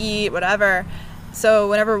 places to eat, whatever. So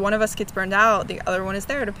whenever one of us gets burned out, the other one is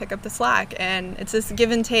there to pick up the slack, and it's this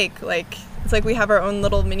give and take. Like, it's like we have our own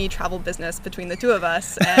little mini travel business between the two of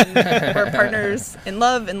us, and we're partners in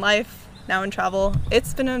love, in life, now in travel.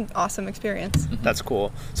 It's been an awesome experience. That's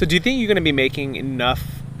cool. So do you think you're going to be making enough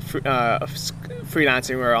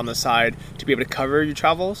freelancing or on the side to be able to cover your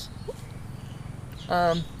travels?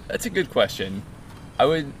 That's a good question. I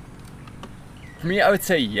would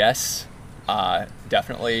say yes,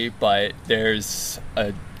 definitely, but there's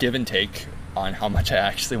a give and take on how much I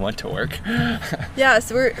actually want to work. Yeah,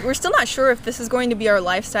 so we're still not sure if this is going to be our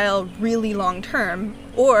lifestyle really long term,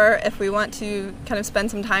 or if we want to kind of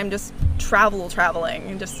spend some time just traveling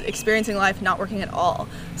and just experiencing life, not working at all.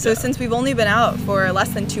 So since we've only been out for less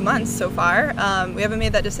than 2 months so far, we haven't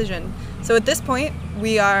made that decision. So at this point,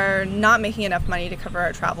 we are not making enough money to cover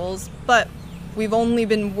our travels, but we've only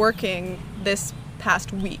been working this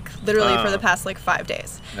past week, literally for the past like 5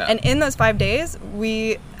 days. Yeah. And in those 5 days,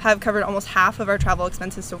 we have covered almost half of our travel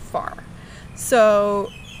expenses so far.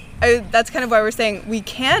 So that's kind of why we're saying we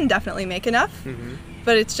can definitely make enough,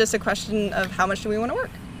 but it's just a question of how much do we want to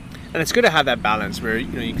work. And it's good to have that balance where, you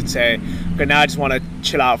know, you can say, okay, now I just want to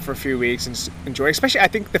chill out for a few weeks and enjoy. Especially, I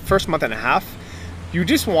think the first month and a half, you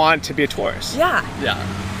just want to be a tourist. Yeah,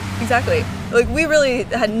 exactly. Like, we really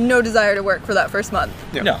had no desire to work for that first month.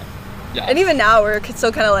 Yeah. No. Yeah. And even now, we're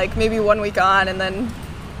still kind of like maybe 1 week on and then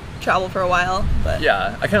travel for a while. But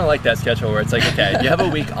Yeah, I kind of like that schedule where it's like, okay, you have a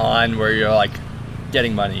week on where you're like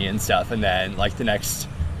getting money and stuff, and then like the next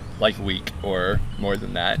like week or more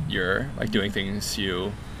than that, you're like doing things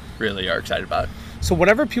you really are excited about. So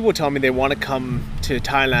whenever people tell me they want to come to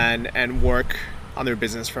Thailand and work on their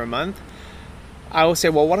business for a month, I will say,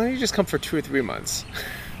 well, why don't you just come for 2 or 3 months?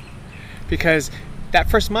 Because that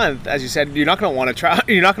first month, as you said, you're not going to want to try.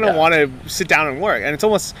 You're not going to want to sit down and work, and it's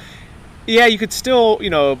almost, yeah, you could still, you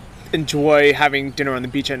know, enjoy having dinner on the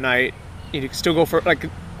beach at night. You could still go for, like,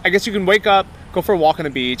 I guess you can wake up, go for a walk on the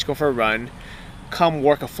beach, go for a run, come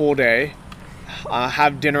work a full day,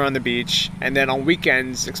 have dinner on the beach, and then on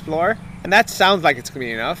weekends explore. And that sounds like it's going to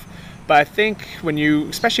be enough. But I think when you,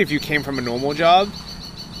 especially if you came from a normal job,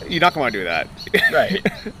 you're not going to want to do that. Right.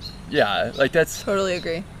 Yeah, like that's totally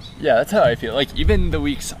agree. Yeah, that's how I feel. Like, even the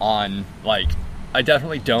weeks on, like, I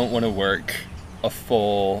definitely don't want to work a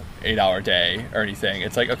full 8-hour day or anything.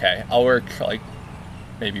 It's like, okay, I'll work, like,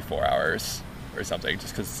 maybe 4 hours or something,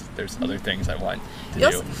 just because there's other things I want to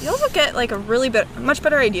do. You also get, like, a really much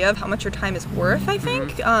better idea of how much your time is worth, I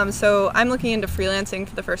think. So I'm looking into freelancing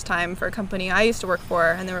for the first time for a company I used to work for,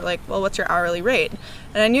 and they were like, well, what's your hourly rate?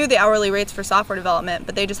 And I knew the hourly rates for software development,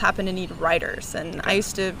 but they just happen to need writers, and I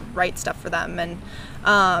used to write stuff for them, and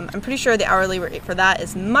I'm pretty sure the hourly rate for that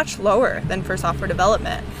is much lower than for software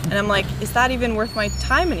development. And I'm like, is that even worth my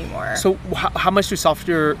time anymore? So how much do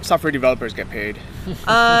software developers get paid?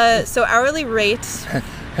 So hourly rate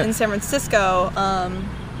in San Francisco,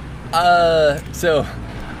 So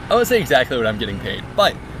I won't say exactly what I'm getting paid,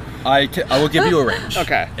 but I will give you a range.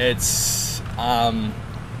 Okay. It's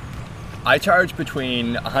I charge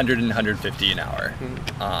between 100 and 150 an hour.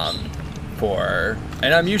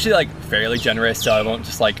 And I'm usually like fairly generous, so I won't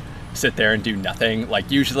just like sit there and do nothing. Like,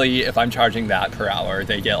 usually if I'm charging that per hour,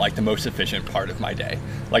 they get like the most efficient part of my day.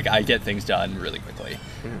 Like, I get things done really quickly.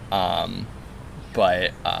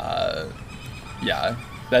 Yeah,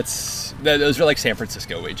 those are like San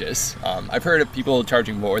Francisco wages. I've heard of people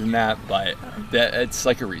charging more than that, but it's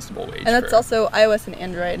like a reasonable wage. And that's also iOS and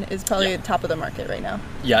Android is probably the top of the market right now.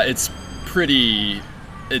 Yeah, there's pretty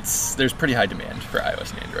high demand for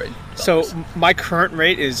iOS and Android. So my current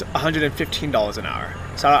rate is $115 an hour.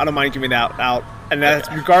 So I don't mind giving that out, and that's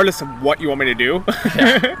regardless of what you want me to do.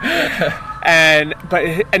 and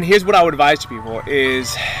here's what I would advise to people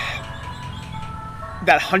is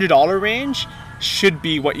that $100 range should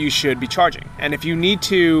be what you should be charging. And if you need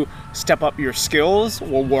to step up your skills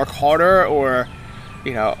or work harder or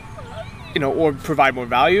or provide more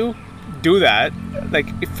value, do that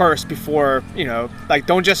like first before, like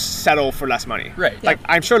don't just settle for less money. Right. Like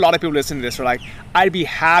I'm sure a lot of people listening to this are like, I'd be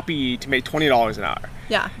happy to make $20 an hour.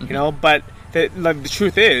 Yeah. But the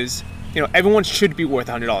truth is, everyone should be worth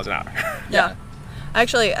 $100 an hour. Yeah.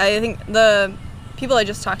 Actually, I think the people I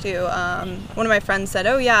just talked to, one of my friends said,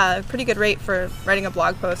 oh yeah, a pretty good rate for writing a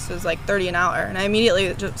blog post is like $30 an hour. And I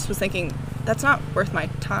immediately just was thinking, that's not worth my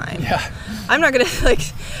time. Yeah. I'm not gonna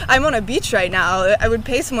I'm on a beach right now. I would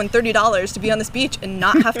pay someone $30 to be on this beach and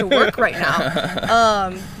not have to work right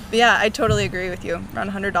now. But yeah, I totally agree with you.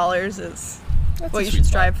 Around $100 is what you should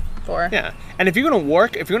strive for. Yeah. And if you're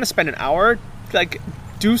gonna spend an hour, like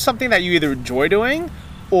do something that you either enjoy doing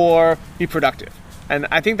or be productive. And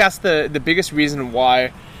I think that's the biggest reason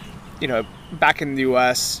why, back in the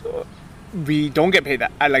US, we don't get paid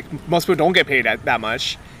that. Most people don't get paid that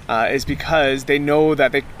much, is because they know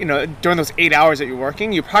that during those 8 hours that you're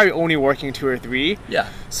working, you're probably only working 2 or 3. Yeah.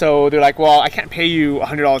 So they're like, well, I can't pay you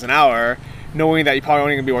 $100 an hour, knowing that you're probably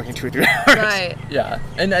only gonna be working 2 or 3 hours. Right. Yeah.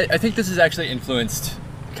 And I think this has actually influenced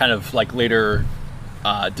kind of like later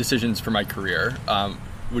decisions for my career,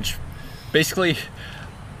 which basically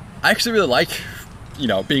I actually really like.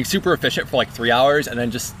 Being super efficient for like 3 hours and then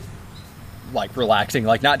just like relaxing,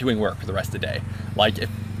 like not doing work for the rest of the day. Like if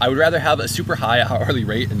I would rather have a super high hourly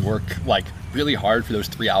rate and work like really hard for those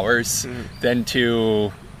 3 hours than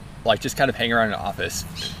to like just kind of hang around an office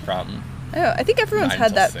from. I think everyone's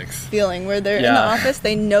had that 6. feeling where they're in the office,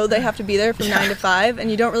 they know they have to be there from 9 to 5 and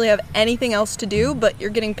you don't really have anything else to do, but you're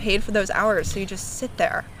getting paid for those hours, so you just sit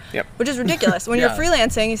there. Yep. Which is ridiculous. When you're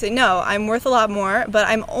freelancing, you say, no, I'm worth a lot more, but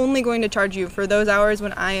I'm only going to charge you for those hours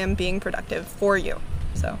when I am being productive for you.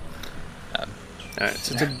 So. All right.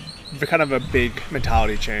 So it's a kind of a big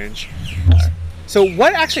mentality change. So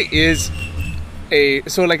what actually is a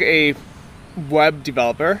web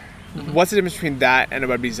developer? Mm-hmm. What's the difference between that and a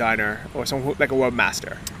web designer or someone like a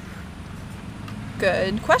webmaster?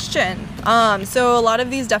 Good question. So a lot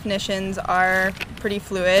of these definitions are pretty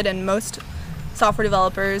fluid, and most software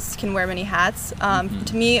developers can wear many hats.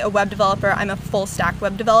 To me, a web developer, I'm a full stack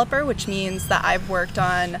web developer, which means that I've worked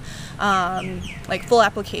on like full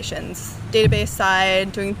applications, database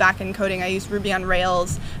side, doing backend coding. I use Ruby on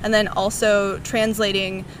Rails, and then also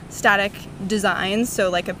translating static designs, so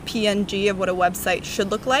like a PNG of what a website should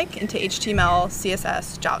look like, into HTML,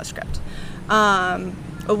 CSS, JavaScript.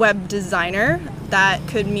 A web designer, that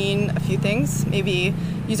could mean a few things, maybe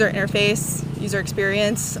user interface, user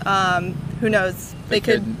experience. Who knows? They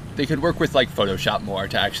could work with like Photoshop more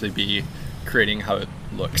to actually be creating how it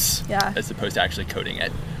looks, as opposed to actually coding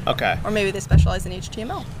it. Okay. Or maybe they specialize in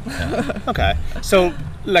HTML. Yeah. Okay. So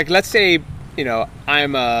like, let's say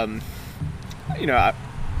I'm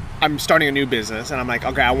starting a new business and I'm like,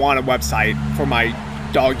 okay, I want a website for my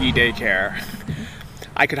doggy daycare.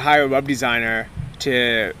 I could hire a web designer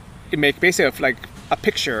to make basically like a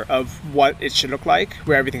picture of what it should look like,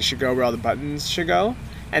 where everything should go, where all the buttons should go,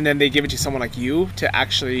 and then they give it to someone like you to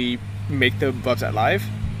actually make the website live.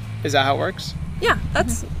 Is that how it works? Yeah,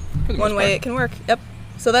 that's one way it can work. Yep.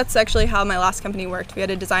 So that's actually how my last company worked. We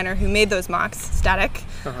had a designer who made those mocks static.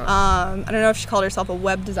 I don't know if she called herself a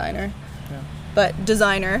web designer, but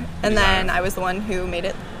designer. And then I was the one who made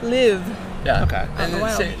it live. Yeah. Okay.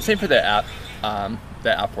 And same for the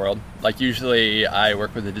app world. Like usually I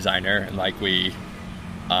work with a designer and like we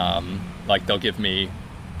like they'll give me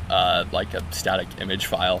like a static image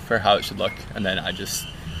file for how it should look, and then I just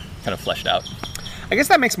kind of flesh it out. I guess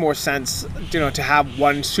that makes more sense, to have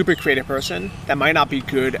one super creative person that might not be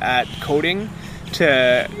good at coding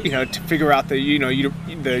to figure out the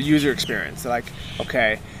user experience. Like,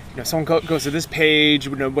 okay, someone goes to this page,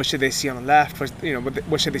 what should they see on the left?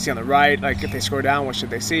 What should they see on the right? Like, if they scroll down, what should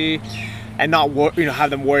they see? And not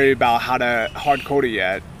have them worry about how to hard code it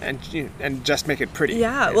yet. and just make it pretty.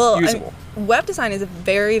 Yeah, and well, usable. Web design is a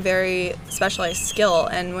very, very specialized skill,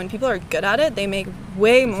 and when people are good at it, they make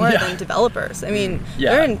way more than developers. I mean,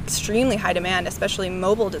 they're in extremely high demand, especially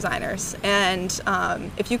mobile designers. And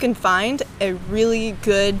if you can find a really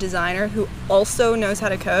good designer who also knows how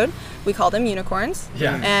to code, we call them unicorns.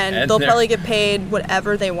 Yeah. And they'll probably get paid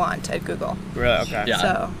whatever they want at Google. Really? Okay. Yeah,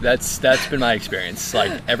 So. that's been my experience.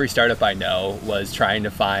 Like every startup I know was trying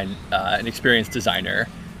to find an experienced designer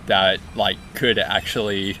that like could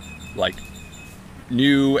actually like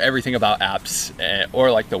knew everything about apps or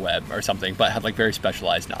like the web or something, but had like very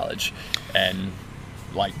specialized knowledge, and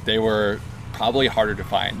like they were probably harder to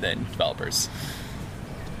find than developers.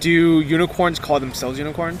 Do unicorns call themselves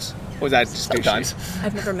unicorns? Or is that just Sometimes.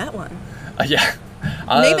 I've never met one. Yeah.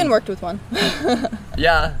 Nathan worked with one.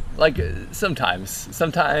 Yeah, like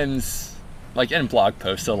sometimes like in blog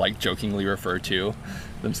posts they'll like jokingly refer to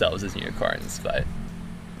themselves as unicorns, but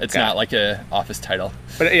it's not like a office title.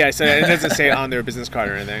 But yeah, so it doesn't say it on their business card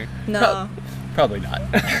or anything. No. Probably not.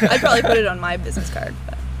 I'd probably put it on my business card.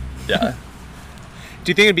 But. Yeah. Do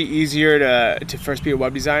you think it'd be easier to first be a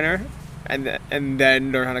web designer and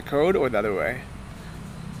then learn how to code, or the other way?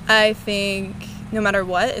 I think no matter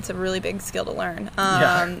what, it's a really big skill to learn.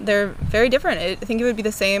 Yeah. They're very different. I think it would be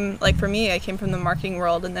the same, like for me, I came from the marketing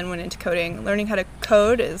world and then went into coding. Learning how to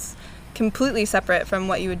code is completely separate from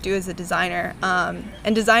what you would do as a designer.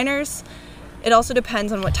 And designers, it also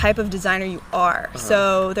depends on what type of designer you are.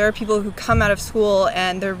 So there are people who come out of school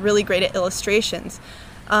and they're really great at illustrations.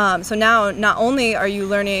 So now not only are you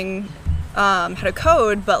learning how to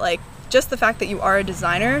code, but like just the fact that you are a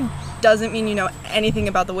designer doesn't mean you know anything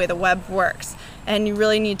about the way the web works. And you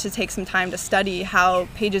really need to take some time to study how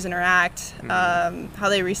pages interact, how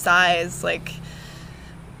they resize, like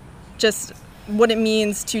just what it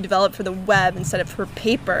means to develop for the web instead of for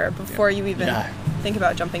paper before you even think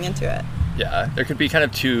about jumping into it. Yeah, there could be kind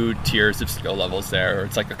of two tiers of skill levels there. Where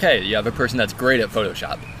it's like, okay, you have a person that's great at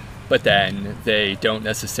Photoshop, but then they don't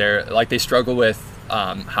necessarily, like they struggle with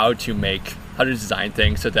how to design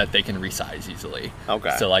things so that they can resize easily.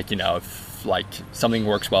 Okay. So like, you know, if like something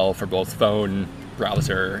works well for both phone,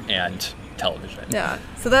 browser, and television. Yeah,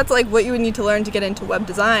 so that's like what you would need to learn to get into web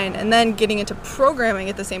design, and then getting into programming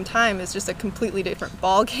at the same time is just a completely different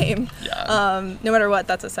ball game. Yeah. No matter what,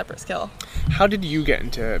 that's a separate skill. How did you get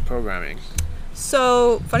into programming?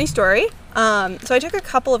 So, funny story. So I took a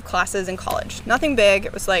couple of classes in college. Nothing big.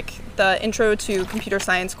 It was like the intro to computer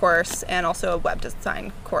science course and also a web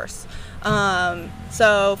design course.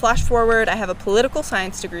 So flash forward, I have a political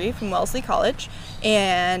science degree from Wellesley College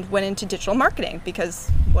and went into digital marketing because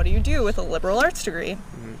what do you do with a liberal arts degree?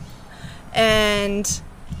 And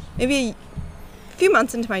maybe a few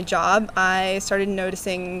months into my job, I started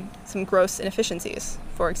noticing some gross inefficiencies.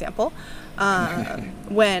 For example,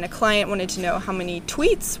 when a client wanted to know how many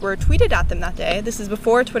tweets were tweeted at them that day, this is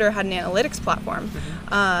before Twitter had an analytics platform,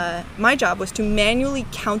 my job was to manually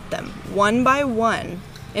count them one by one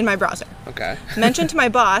in my browser. Okay. Mentioned to my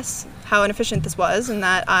boss how inefficient this was and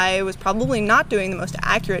that I was probably not doing the most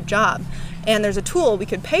accurate job. And there's a tool we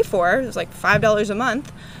could pay for, it was like $5 a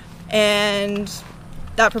month, and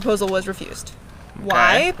that proposal was refused.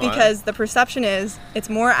 Why? Because the perception is it's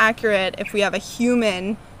more accurate if we have a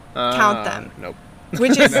human count them. Nope.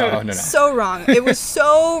 Which is No. so wrong. It was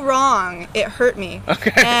so wrong. It hurt me.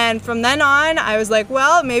 Okay. And from then on, I was like,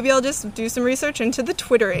 well, maybe I'll just do some research into the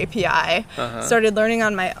Twitter API. Started learning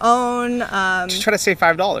on my own. Just try to save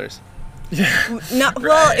 $5. No,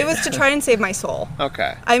 well, it was to try and save my soul.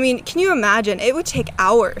 Okay. I mean, can you imagine? It would take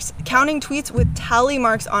hours counting tweets with tally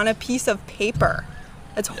marks on a piece of paper.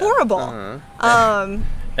 It's horrible.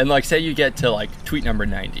 And like, say you get to like tweet number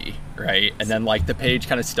 90, right? And then like the page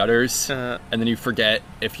kind of stutters, and then you forget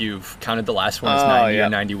if you've counted the last one as 90 or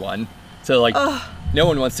 91. So like, no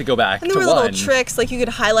one wants to go back And to there were one. little tricks, like you could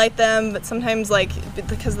highlight them, but sometimes like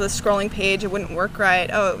because of the scrolling page, it wouldn't work right.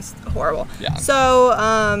 Oh, it was horrible. Yeah.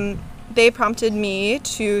 So they prompted me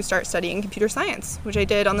to start studying computer science, which I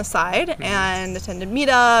did on the side and attended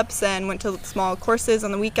meetups and went to small courses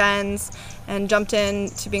on the weekends and jumped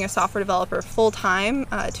into being a software developer full time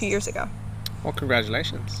 2 years ago. Well,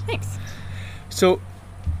 congratulations. Thanks. So,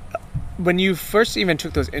 when you first even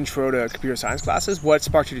took those intro to computer science classes, what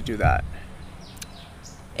sparked you to do that?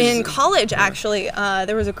 In college, actually,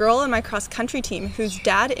 there was a girl in my cross-country team whose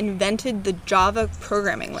dad invented the Java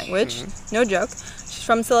programming language. No joke. She's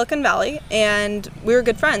from Silicon Valley, and we were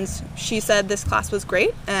good friends. She said this class was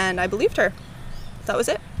great, and I believed her. That was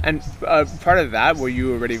it. And part of that, were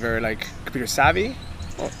you already very like computer savvy?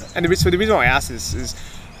 And so the reason why I ask this is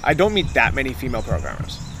I don't meet that many female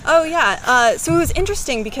programmers. Oh, yeah. So it was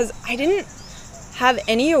interesting because I didn't have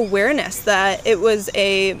any awareness that it was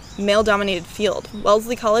a male-dominated field.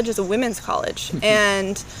 Wellesley College is a women's college,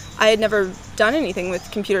 and I had never done anything with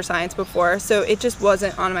computer science before, so it just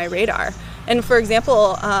wasn't on my radar. And for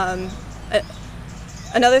example,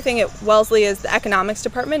 another thing at Wellesley is the economics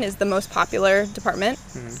department is the most popular department,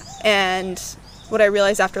 and what I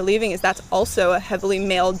realized after leaving is that's also a heavily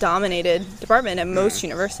male-dominated department at most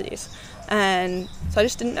universities. And so I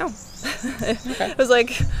just didn't know. I was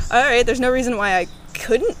like, all right, there's no reason why I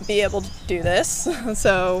couldn't be able to do this,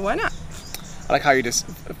 so why not? I like how you just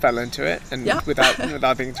fell into it and without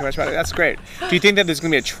thinking too much about it. That's great. Do you think that there's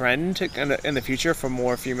going to be a trend in the future for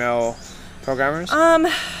more female programmers?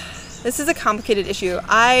 This is a complicated issue.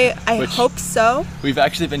 I hope so. We've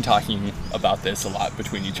actually been talking about this a lot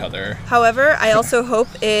between each other. However, I also hope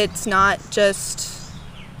it's not just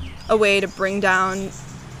a way to bring down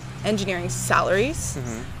engineering salaries.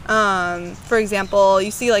 For example,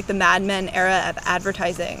 you see like the Mad Men era of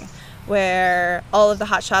advertising where all of the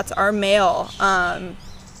hotshots are male.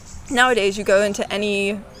 Nowadays you go into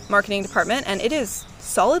any marketing department and it is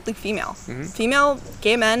solidly female. Female,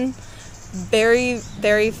 gay men, very,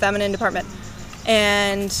 very feminine department.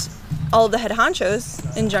 And all of the head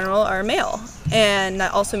honchos in general are male. And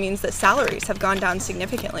that also means that salaries have gone down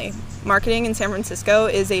significantly. Marketing in San Francisco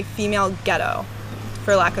is a female ghetto,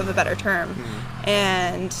 for lack of a better term.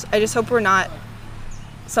 And I just hope we're not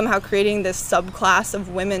somehow creating this subclass of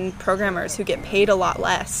women programmers who get paid a lot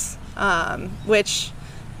less, which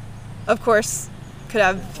of course could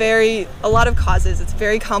have a lot of causes. It's a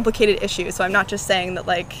very complicated issue, so I'm not just saying that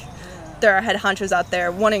like there are head honchos out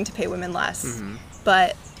there wanting to pay women less,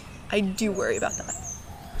 but I do worry about that.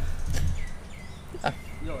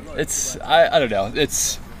 I don't know.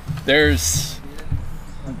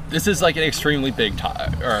 This is like an extremely big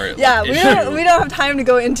topic. We don't have time to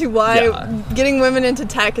go into why getting women into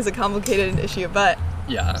tech is a complicated issue, but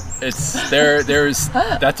there's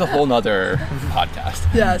that's a whole nother podcast.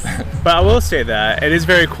 Yes. But I will say that it is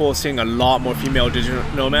very cool seeing a lot more female digital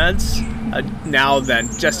nomads now than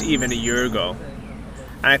just even a year ago.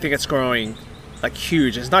 And I think it's growing like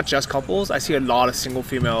huge. It's not just couples. I see a lot of single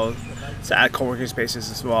females at co-working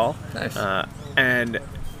spaces as well. Nice. And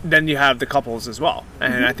then you have the couples as well.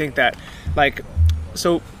 And I think that like,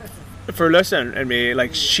 so for Alyssa and me,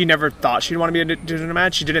 like she never thought she'd want to be a digital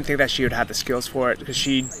nomad. She didn't think that she would have the skills for it because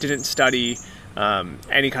she didn't study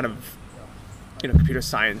any kind of, computer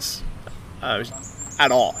science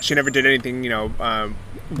at all. She never did anything,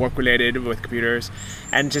 work related with computers,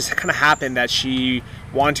 and just kind of happened that she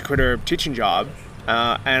wanted to quit her teaching job.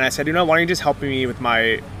 And I said, why don't you just help me with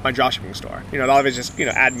my dropshipping store? A lot of it's just,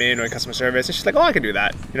 admin or customer service. And she's like, oh, I can do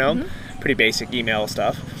that, pretty basic email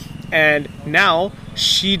stuff. And now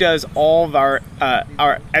she does all of our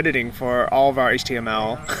editing for all of our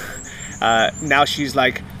HTML. Now she's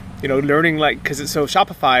like, learning because so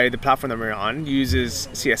Shopify, the platform that we're on, uses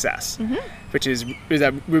CSS, which is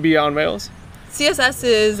that Ruby on Rails? CSS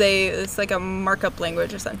is like a markup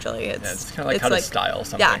language essentially. It's kind of like how to style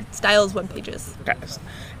something. Yeah, styles web pages. Okay.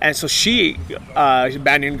 And so she,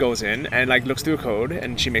 Banyan goes in and looks through code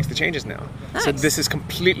and she makes the changes now. Nice. So this is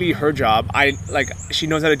completely her job. She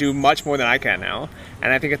knows how to do much more than I can now.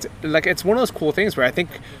 And I think it's one of those cool things where I think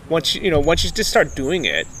once you just start doing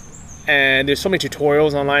it, and there's so many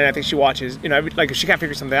tutorials online. I think she watches. If she can't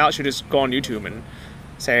figure something out, she'll just go on YouTube and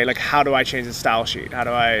say how do I change the style sheet? How do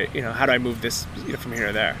I move this from here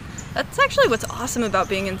to there? That's actually what's awesome about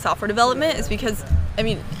being in software development is because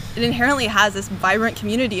it inherently has this vibrant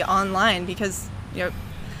community online because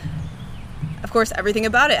of course everything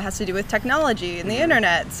about it has to do with technology and the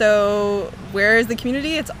internet. So where is the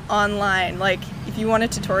community? It's online. If you want a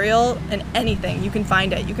tutorial in anything, you can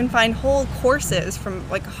find it. You can find whole courses from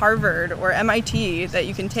Harvard or MIT that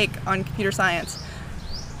you can take on computer science.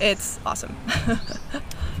 It's awesome.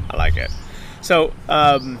 I like it. So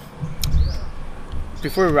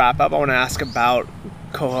before we wrap up, I want to ask about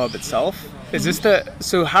CoHub itself. Is this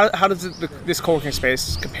how does this co-working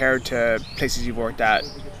space compare to places you've worked at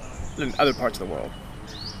in other parts of the world?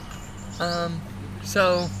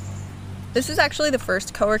 This is actually the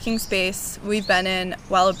first co-working space we've been in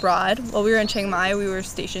while abroad. While we were in Chiang Mai, we were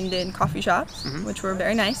stationed in coffee shops, which were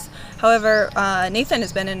very nice. However, Nathan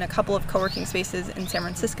has been in a couple of co-working spaces in San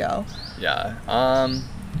Francisco. Yeah.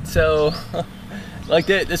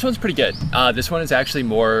 This one's pretty good. This one is actually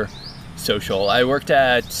more social. I worked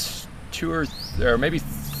at 2 or maybe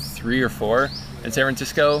 3 or 4 in San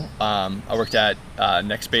Francisco. I worked at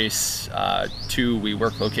Nextbase, 2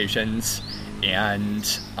 WeWork locations,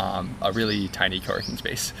 and a really tiny co-working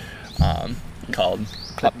space called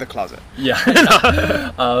The Closet. Yeah,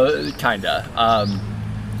 kinda.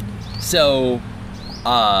 So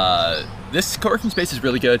This co-working space is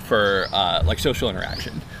really good for like social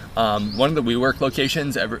interaction. One of the WeWork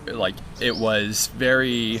locations, it was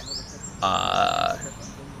very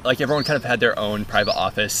like everyone kind of had their own private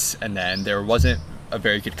office, and then there wasn't a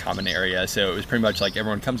very good common area, so it was pretty much like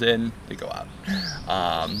everyone comes in, they go out.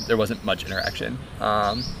 There wasn't much interaction.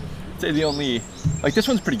 I'd say the only, like this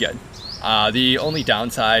one's pretty good. The only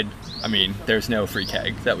downside, I mean, there's no free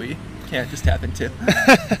keg that we can't just tap into,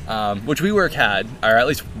 which WeWork had, or at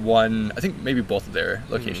least one, I think maybe both of their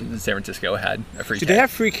locations in San Francisco had a free keg. Do they have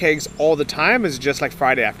free kegs all the time, or is it just like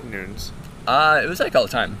Friday afternoons? It was like all the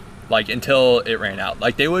time, like until it ran out.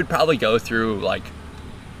 Like they would probably go through like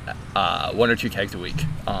 1 or 2 kegs a week.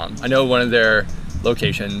 I know one of their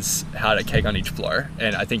locations had a keg on each floor,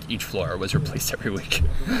 and I think each floor was replaced every week.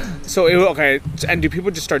 So, okay, and do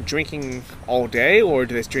people just start drinking all day, or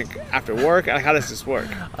do they drink after work? Like, how does this work?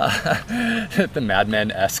 The Mad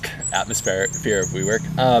Men-esque atmosphere of WeWork.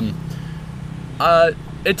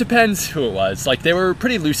 It depends who it was. Like, they were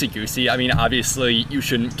pretty loosey-goosey. I mean, obviously, you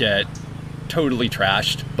shouldn't get totally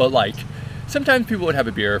trashed, but, like, sometimes people would have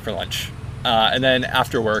a beer for lunch. And then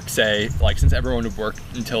after work, say, like, since everyone would work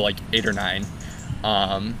until, like, 8 or 9,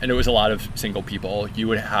 and it was a lot of single people, you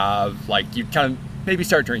would have, like, you'd kind of maybe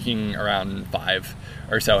start drinking around 5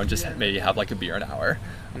 or so and just maybe have, like, a beer an hour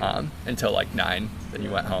until, like, 9, then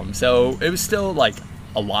you went home. So it was still, like,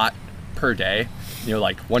 a lot per day, you know,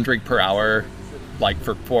 like, 1 drink per hour, like,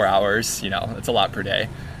 for 4 hours, you know, it's a lot per day.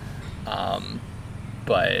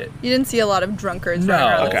 But you didn't see a lot of drunkards running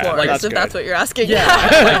around the floor, that's if that's what you're asking.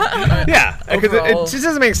 Yeah, yeah, because Overall, it just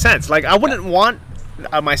doesn't make sense. Like, I wouldn't want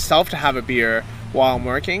myself to have a beer while I'm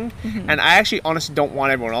working, and I actually honestly don't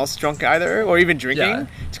want everyone else drunk either, or even drinking,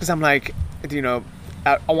 just because I'm like, you know,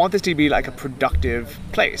 I want this to be like a productive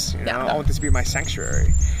place, you know? I want this to be my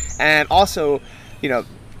sanctuary. And also, you know,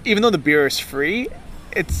 even though the beer is free,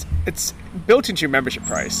 it's built into your membership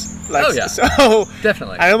price. Like, so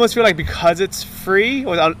definitely. I almost feel like because it's free,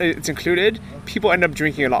 or it's included, people end up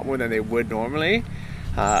drinking a lot more than they would normally.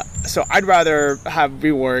 So I'd rather have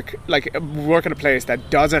WeWork, like, work in a place that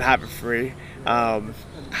doesn't have it free,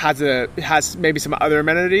 has maybe some other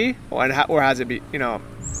amenity, or has it be, you know,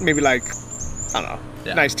 maybe like, I don't know,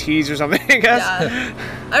 nice teas or something, I guess. Yeah.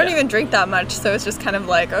 I don't even drink that much, so it's just kind of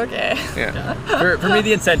like, okay. For me,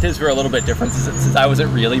 the incentives were a little bit different since I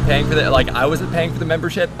wasn't really paying for I wasn't paying for the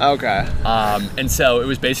membership. Okay. And so it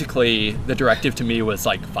was basically, the directive to me was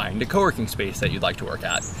like, find a co-working space that you'd like to work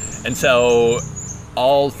at. And so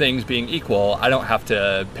all things being equal, I don't have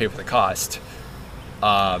to pay for the cost.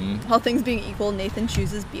 All things being equal, Nathan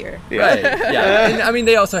chooses beer. Right, yeah. And I mean,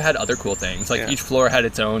 they also had other cool things. Like, each floor had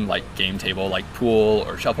its own, like, game table, like pool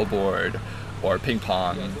or shuffleboard or ping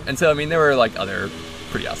pong. And so, I mean, there were, like, other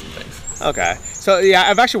pretty awesome things. Okay. So, yeah,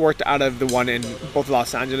 I've actually worked out of the one in both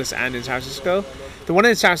Los Angeles and in San Francisco. The one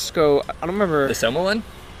in San Francisco, I don't remember. The Soma one?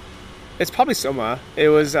 It's probably Soma. It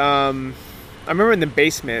was, I remember in the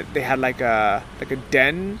basement, they had, like a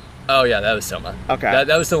den. Oh, yeah, that was Soma. Okay.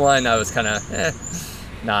 That was the one I was kind of,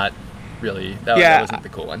 not really. That wasn't the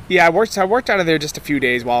cool one. Yeah, I worked out of there just a few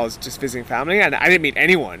days while I was just visiting family, and I didn't meet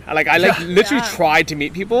anyone. I literally tried to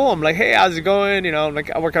meet people. I'm like, hey, how's it going? You know, I'm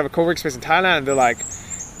like, I work out of a co-working space in Thailand, and they're like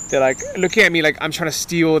looking at me like I'm trying to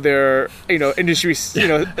steal their, you know, industry, you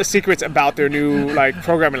know, secrets about their new, like,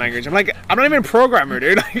 programming language. I'm like, I'm not even a programmer,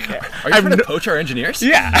 dude. Like, are you trying to poach our engineers?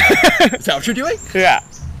 Yeah. Is that what you're doing? Yeah.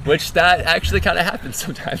 Which that actually kind of happens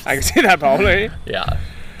sometimes. I can see that probably. Yeah.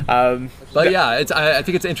 But yeah, I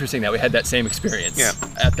think it's interesting that we had that same experience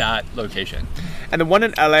at that location. And the one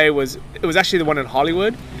in LA was actually the one in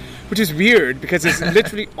Hollywood, which is weird because it's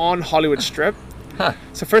literally on Hollywood Strip. Huh.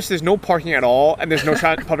 So first, there's no parking at all, and there's no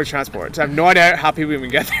public transport. So I have no idea how people even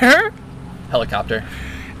get there. Helicopter.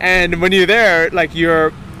 And when you're there, like,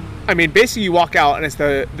 basically you walk out and it's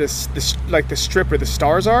the strip where the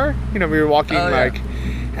stars are. You know, we were walking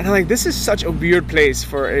and I'm like, this is such a weird place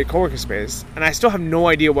for a co-working space, and I still have no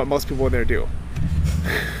idea what most people there do.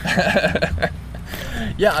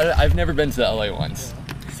 Yeah, I've never been to the LA ones.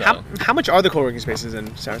 So. How much are the co-working spaces in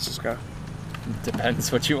San Francisco?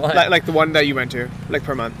 Depends what you want. Like the one that you went to, like,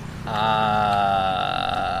 per month. I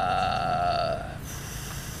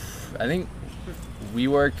think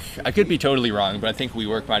WeWork, I could be totally wrong, but I think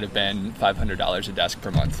WeWork might have been $500 a desk per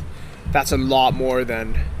month. That's a lot more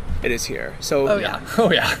than it is here. So Oh yeah.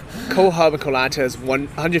 CoHub in Koh Lanta is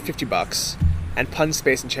 $150, and Pun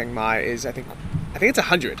Space in Chiang Mai is I think it's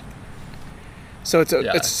 $100. So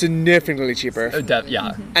it's significantly cheaper.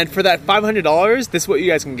 Yeah. And for that $500, this is what you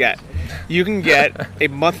guys can get. You can get a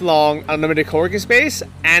month-long unlimited co-working space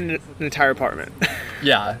and an entire apartment.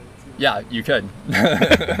 Yeah. Yeah, you could.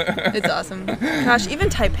 It's awesome. Gosh, even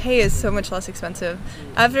Taipei is so much less expensive.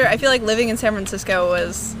 I feel like living in San Francisco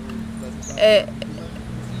was it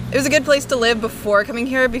was a good place to live before coming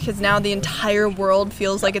here, because now the entire world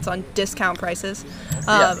feels like it's on discount prices.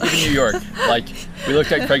 Yeah, even New York. Like, we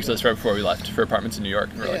looked at Craigslist right before we left for apartments in New York,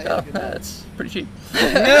 and we're like, oh, that's pretty cheap.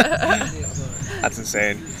 That's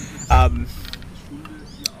insane.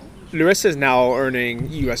 Larissa is now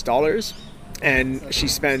earning US dollars, and she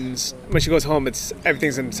spends, when she goes home,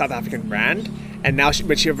 everything's in South African rand, and now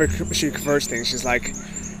when she converts things, she's like,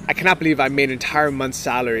 I cannot believe I made an entire month's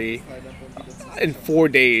salary in 4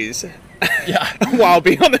 days. Yeah. While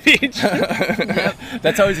being on the beach.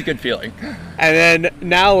 That's always a good feeling. And then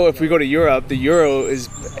now if we go to Europe, the euro is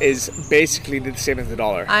basically the same as the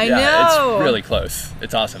dollar. I know. It's really close.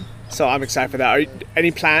 It's awesome. So I'm excited for that.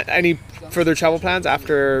 Any further travel plans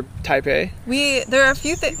after Taipei? There are a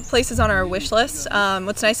few places on our wish list.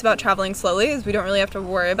 What's nice about traveling slowly is we don't really have to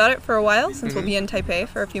worry about it for a while, since we'll be in Taipei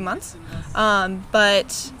for a few months.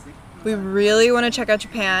 But we really want to check out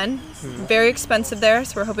Japan. Very expensive there,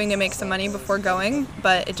 so we're hoping to make some money before going,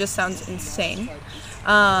 but it just sounds insane.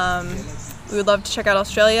 We would love to check out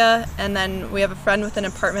Australia, and then we have a friend with an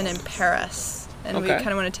apartment in Paris, and we kind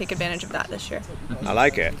of want to take advantage of that this year. I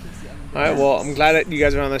like it. All right, well, I'm glad that you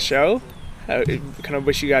guys are on the show. I kind of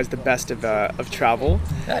wish you guys the best of travel.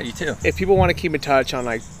 Yeah, you too. If people want to keep in touch on,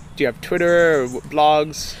 like, do you have Twitter or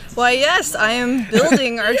blogs? Why, yes, I am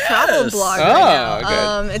building our travel blog right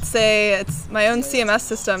now. Good. It's my own CMS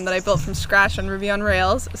system that I built from scratch on Ruby on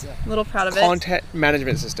Rails. I was a little proud of it. Content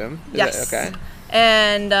management system. Yes. Okay.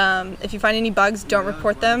 And if you find any bugs, don't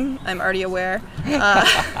report them. I'm already aware.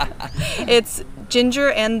 It's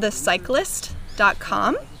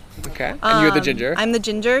gingerandthecyclist.com. Okay. And you're the ginger. I'm the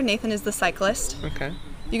ginger. Nathan is the cyclist. Okay.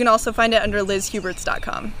 You can also find it under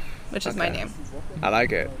lizhuberts.com, which is my name. I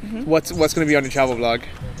like it. What's going to be on your travel blog?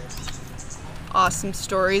 Awesome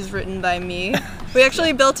stories written by me. We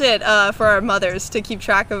actually built it for our mothers to keep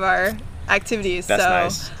track of our activities.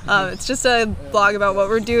 That's nice. It's just a blog about what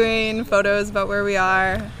we're doing, photos about where we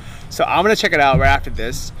are. So I'm going to check it out right after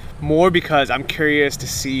this, more because I'm curious to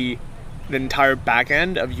see the entire back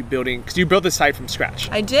end of you building, because you built the site from scratch.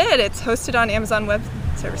 I did. It's hosted on Amazon Web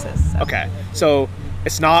Services. So. Okay. So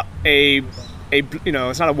it's not it's not a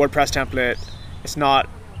WordPress template. It's not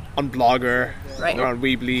on Blogger, right, or on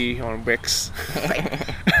Weebly, or on Wix. Right.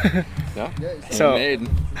 No, So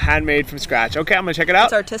handmade from scratch. Okay, I'm gonna check it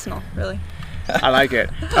out. It's artisanal, really. I like it.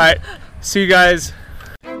 All right, see you guys.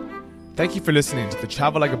 Thank you for listening to the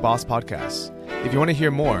Travel Like a Boss podcast. If you want to hear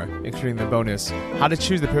more, including the bonus How to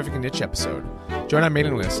Choose the Perfect Niche episode, join our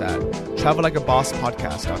mailing list at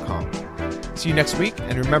travellikeabosspodcast.com. See you next week,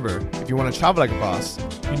 and remember, if you want to travel like a boss,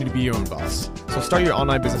 you need to be your own boss. So start your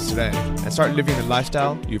online business today and start living the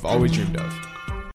lifestyle you've always dreamed of.